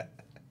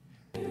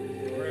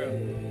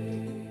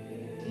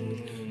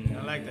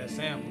like that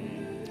sample.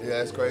 Yeah,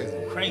 that's crazy.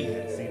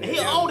 Crazy. He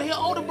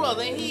older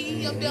brother.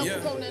 He up there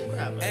promoting that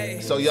crap.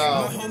 Man. So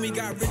y'all. My homie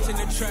got rich in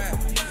the trap.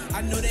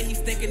 I know that he's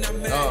thinking I'm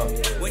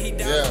mad. When he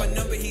dials my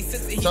number, he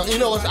sits and he So you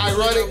know what's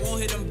ironic?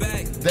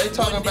 They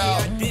talking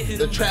about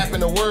the trap in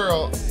the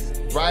world,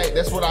 right?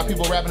 That's what our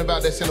people rapping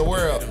about that's in the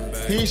world.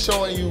 He's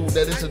showing you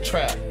that it's a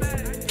trap.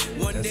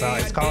 That's all.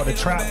 It's called a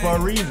trap for a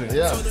reason.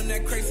 Yeah. See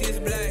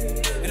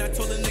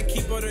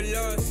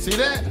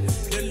that?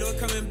 The Lord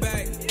coming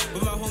back,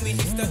 but my homie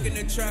he's stuck in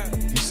the trap.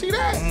 You see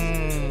that?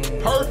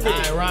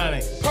 Perfect.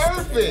 Ironic.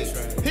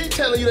 Perfect. He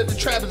telling you that the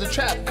trap is a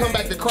trap. Come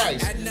back to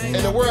Christ.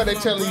 In the world, they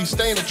telling you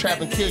stay in the trap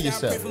and kill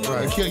yourself.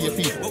 Right. And kill your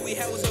people.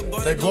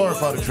 They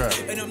glorify the trap.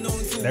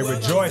 They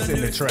rejoice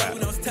in the trap.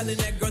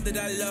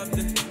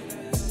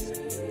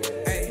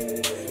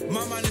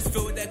 My mind is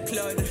filled with that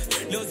clutter.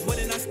 Lord's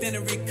willing, I stand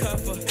and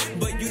recover.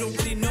 But you don't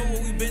really know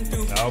what we've been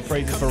through. All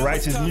praises for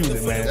righteous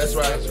music, man. That's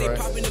right. That's They right.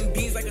 popping them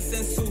beans like a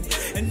sensu.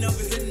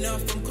 Enough is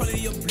enough. I'm calling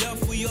your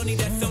bluff. We all need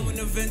that someone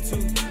to vent to.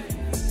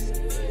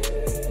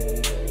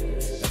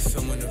 That's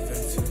someone to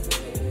vent to.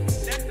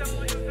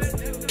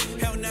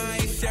 Hell nah, I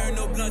ain't sharing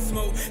no blunt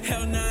smoke.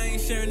 Hell nah, I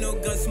ain't sharing no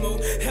gun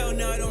smoke. Hell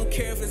nah, I don't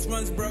care if it's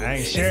runs, bro. I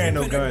ain't sharing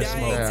no gun smoke. I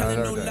ain't Yeah, I telling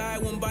heard no that. lie.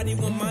 One body,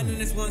 one mind,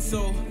 and it's one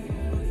soul.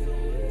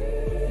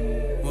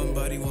 One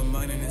body, one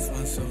mind, and it's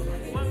one soul.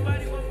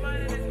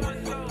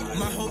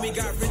 My homie homie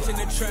got rich in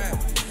the trap.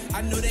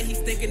 I know that he's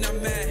thinking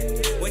I'm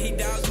mad. When he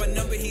dials my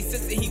number, he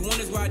sits and he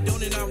wonders why I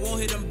don't and I won't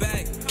hit him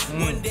back.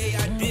 One day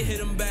I did hit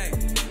him back. I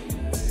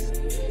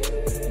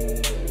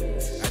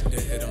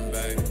did hit him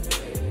back.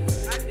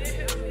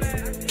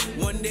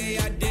 One day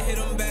I did hit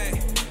him back.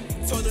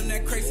 Told him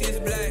that crazy is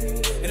black.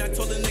 And I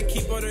told him to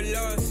keep all the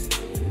loss.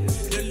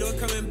 The Lord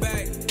coming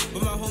back.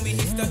 But my homie,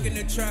 he's stuck in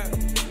the trap.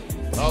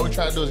 All we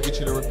trying to do is get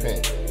you to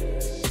repent.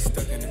 He's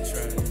stuck in the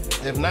trap.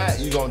 If not,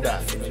 you gonna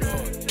die.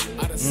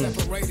 I done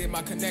separated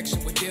my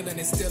connection with dealing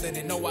and stealing,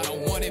 and no, I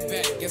don't want it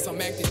back. Guess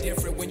I'm acting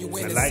different when you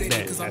in the like city.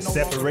 that. Cause I I'm no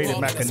separated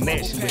longer my balling,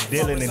 connection smoke with pack.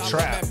 dealing and I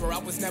trap. remember I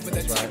was never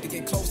the type to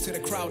get close to the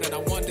crowd, and I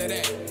wonder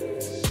that.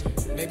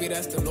 Maybe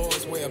that's the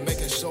Lord's way of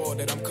making sure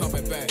that I'm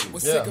coming back.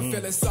 Was sick of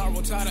feeling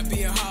sorrow, tired of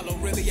being hollow.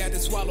 Really had to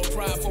swallow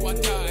pride before I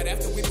died.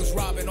 After we was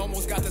robbing,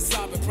 almost got to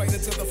sobbing. Prayed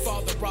until the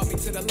Father brought me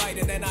to the light,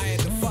 and then I had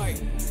to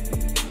fight.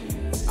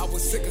 I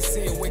was sick of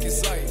seeing wicked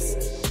sights.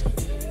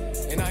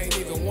 And I ain't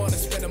even want to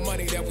spend the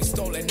money that we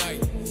stole at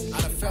night. I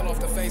done fell off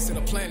the face of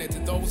the planet. To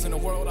those in the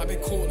world, I've been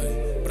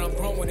cooling. But I'm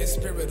growing in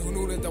spirit. Who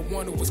knew that the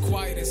one who was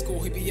quiet in school,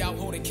 he'd be out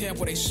holding camp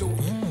where they shoot.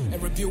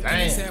 And rebuking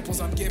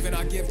examples I'm giving,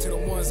 I give to the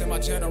ones in my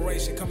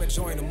generation. Come and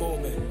join the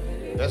movement.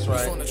 That's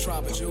right. From the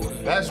tribe of Judah.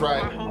 That's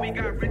right.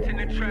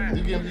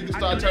 You can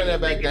start turning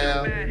that back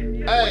down.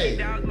 Hey,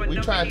 we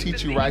trying to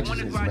teach you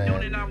righteousness,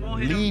 man.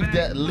 Leave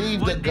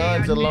the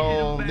guns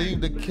alone.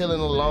 Leave the killing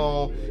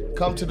alone.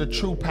 Come to the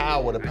true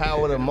power, the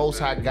power of the Most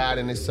High God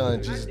and His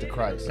Son, Jesus the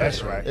Christ.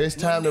 That's right. It's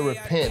time to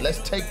repent.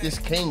 Let's take this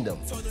kingdom.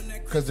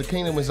 Because the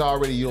kingdom is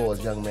already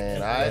yours, young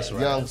man. All right? That's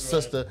right. Young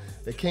sister,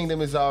 the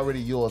kingdom is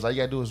already yours. All you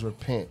got to do is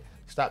repent.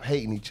 Stop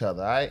hating each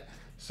other, all right?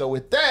 So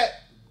with that,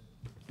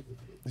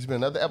 this has been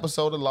another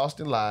episode of Lost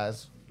in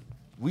Lies.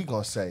 We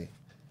going to say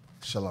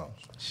shalom.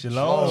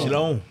 Shalom.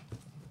 Shalom.